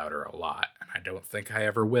think about her a lot, and I don't think I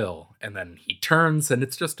ever will. And then he turns, and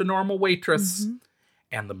it's just a normal waitress,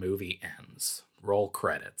 and the movie ends. Roll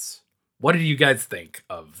credits. What did you guys think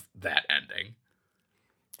of that ending?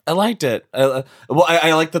 I liked it. I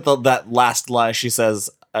like that that last line she says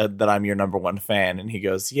that I'm your number one fan, and he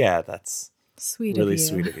goes, "Yeah, that's Sweet really of you.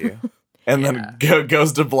 sweet of you." And then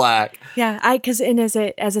goes to black. Yeah, because as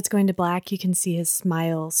it's going to black, you can see his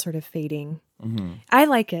smile sort of fading. Mm-hmm. I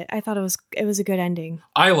like it. I thought it was a good ending.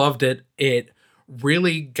 I loved it. It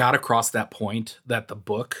really got across that point that the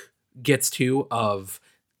book gets to of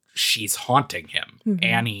she's haunting him.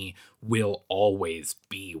 Annie will always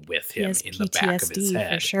be with He him has in the back of his PTSD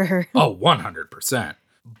head. for sure. Oh, 100%.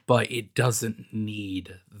 But it doesn't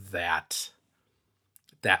need that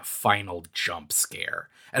final jump scare.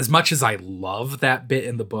 As much as I love that bit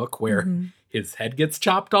in the book where his head gets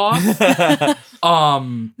chopped off,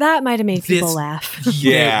 That might have made people This- laugh.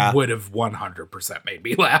 Yeah. it would have 100% made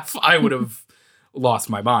me laugh. I would have lost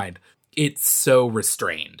my mind. It's so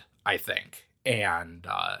restrained, I think. And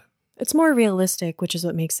It's more realistic, which is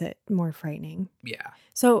what makes it more frightening. yeah.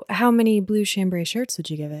 So, how many blue chambray shirts would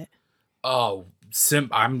you give it? Oh,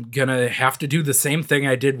 I'm gonna have to do the same thing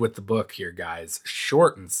I did with the book here, guys.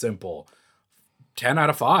 Short and simple. 10 out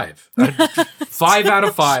of 5. 5 out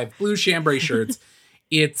of 5. Blue chambray shirts.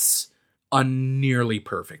 It's a nearly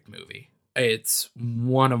perfect movie. It's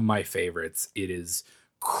one of my favorites. It is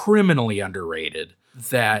criminally underrated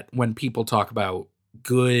that when people talk about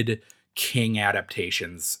good King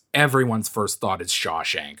adaptations, everyone's first thought is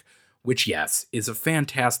Shawshank, which, yes, is a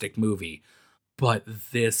fantastic movie. But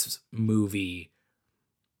this movie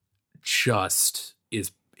just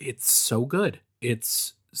it's so good.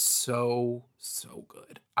 It's so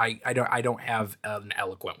good. I don't have an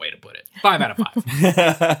eloquent way to put it. 5 out of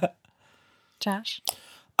 5. Josh?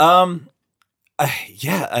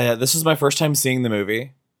 This is my first time seeing the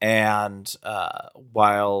movie, and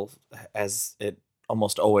while, as it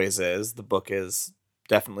almost always is, the book is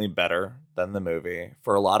definitely better than the movie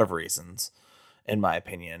for a lot of reasons, in my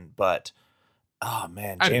opinion. But oh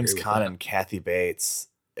man, I'd James agree with Caan that. and Kathy Bates,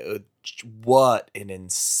 What an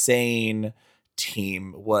insane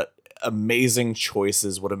team. What amazing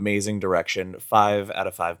choices. What amazing direction. 5 out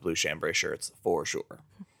of 5 blue chambray shirts for sure.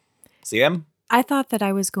 CM? I thought that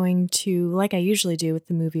I was going to, like I usually do with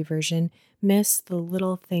the movie version, miss the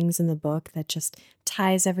little things in the book that just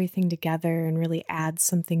ties everything together and really adds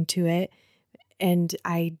something to it. And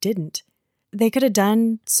I didn't. They could have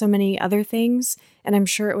done so many other things, and I'm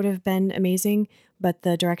sure it would have been amazing, but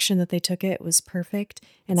the direction that they took it was perfect,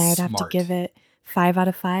 and I would have to Smart. give it 5 out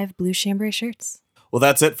of 5 blue chambray shirts. Well,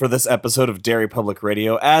 that's it for this episode of Derry Public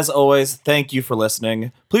Radio. As always, thank you for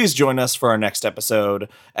listening. Please join us for our next episode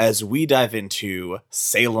as we dive into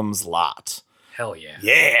Salem's Lot. Hell yeah.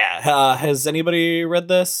 Yeah. Has anybody read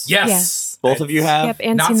this? Yes. Both of you have? Yep,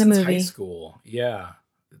 and Not seen the since movie. high school. Yeah.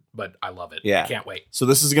 But I love it. Yeah. Can't wait. So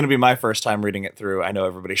this is going to be my first time reading it through. I know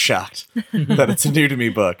everybody's shocked that it's a new to me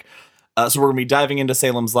book. So we're going to be diving into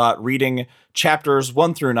Salem's Lot, reading chapters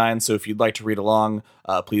 1 through 9. So if you'd like to read along,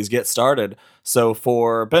 please get started. So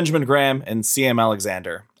for Benjamin Graham and CM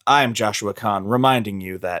Alexander, I'm Joshua Kahn, reminding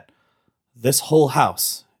you that this whole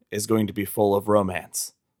house is going to be full of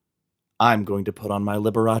romance. I'm going to put on my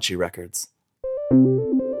Liberace records.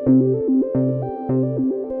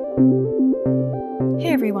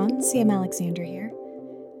 Hey everyone, CM Alexander here.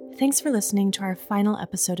 Thanks for listening to our final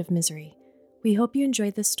episode of Misery. We hope you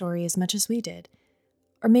enjoyed this story as much as we did.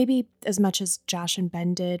 Or maybe as much as Josh and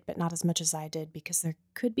Ben did, but not as much as I did, because there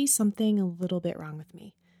could be something a little bit wrong with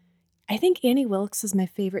me. I think Annie Wilkes is my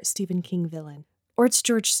favorite Stephen King villain. Or it's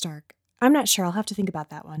George Stark. I'm not sure, I'll have to think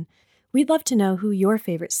about that one. We'd love to know who your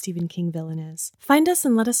favorite Stephen King villain is. Find us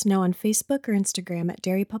and let us know on Facebook or Instagram at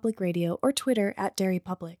Derry Public Radio or Twitter at Derry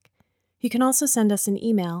Public. You can also send us an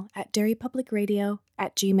email at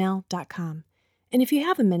derrypublicradio@gmail.com. And if you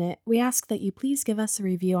have a minute, we ask that you please give us a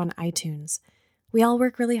review on iTunes. We all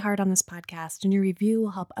work really hard on this podcast, and your review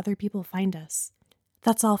will help other people find us.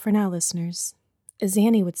 That's all for now, listeners. As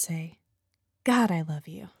Annie would say, God, I love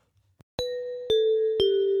you.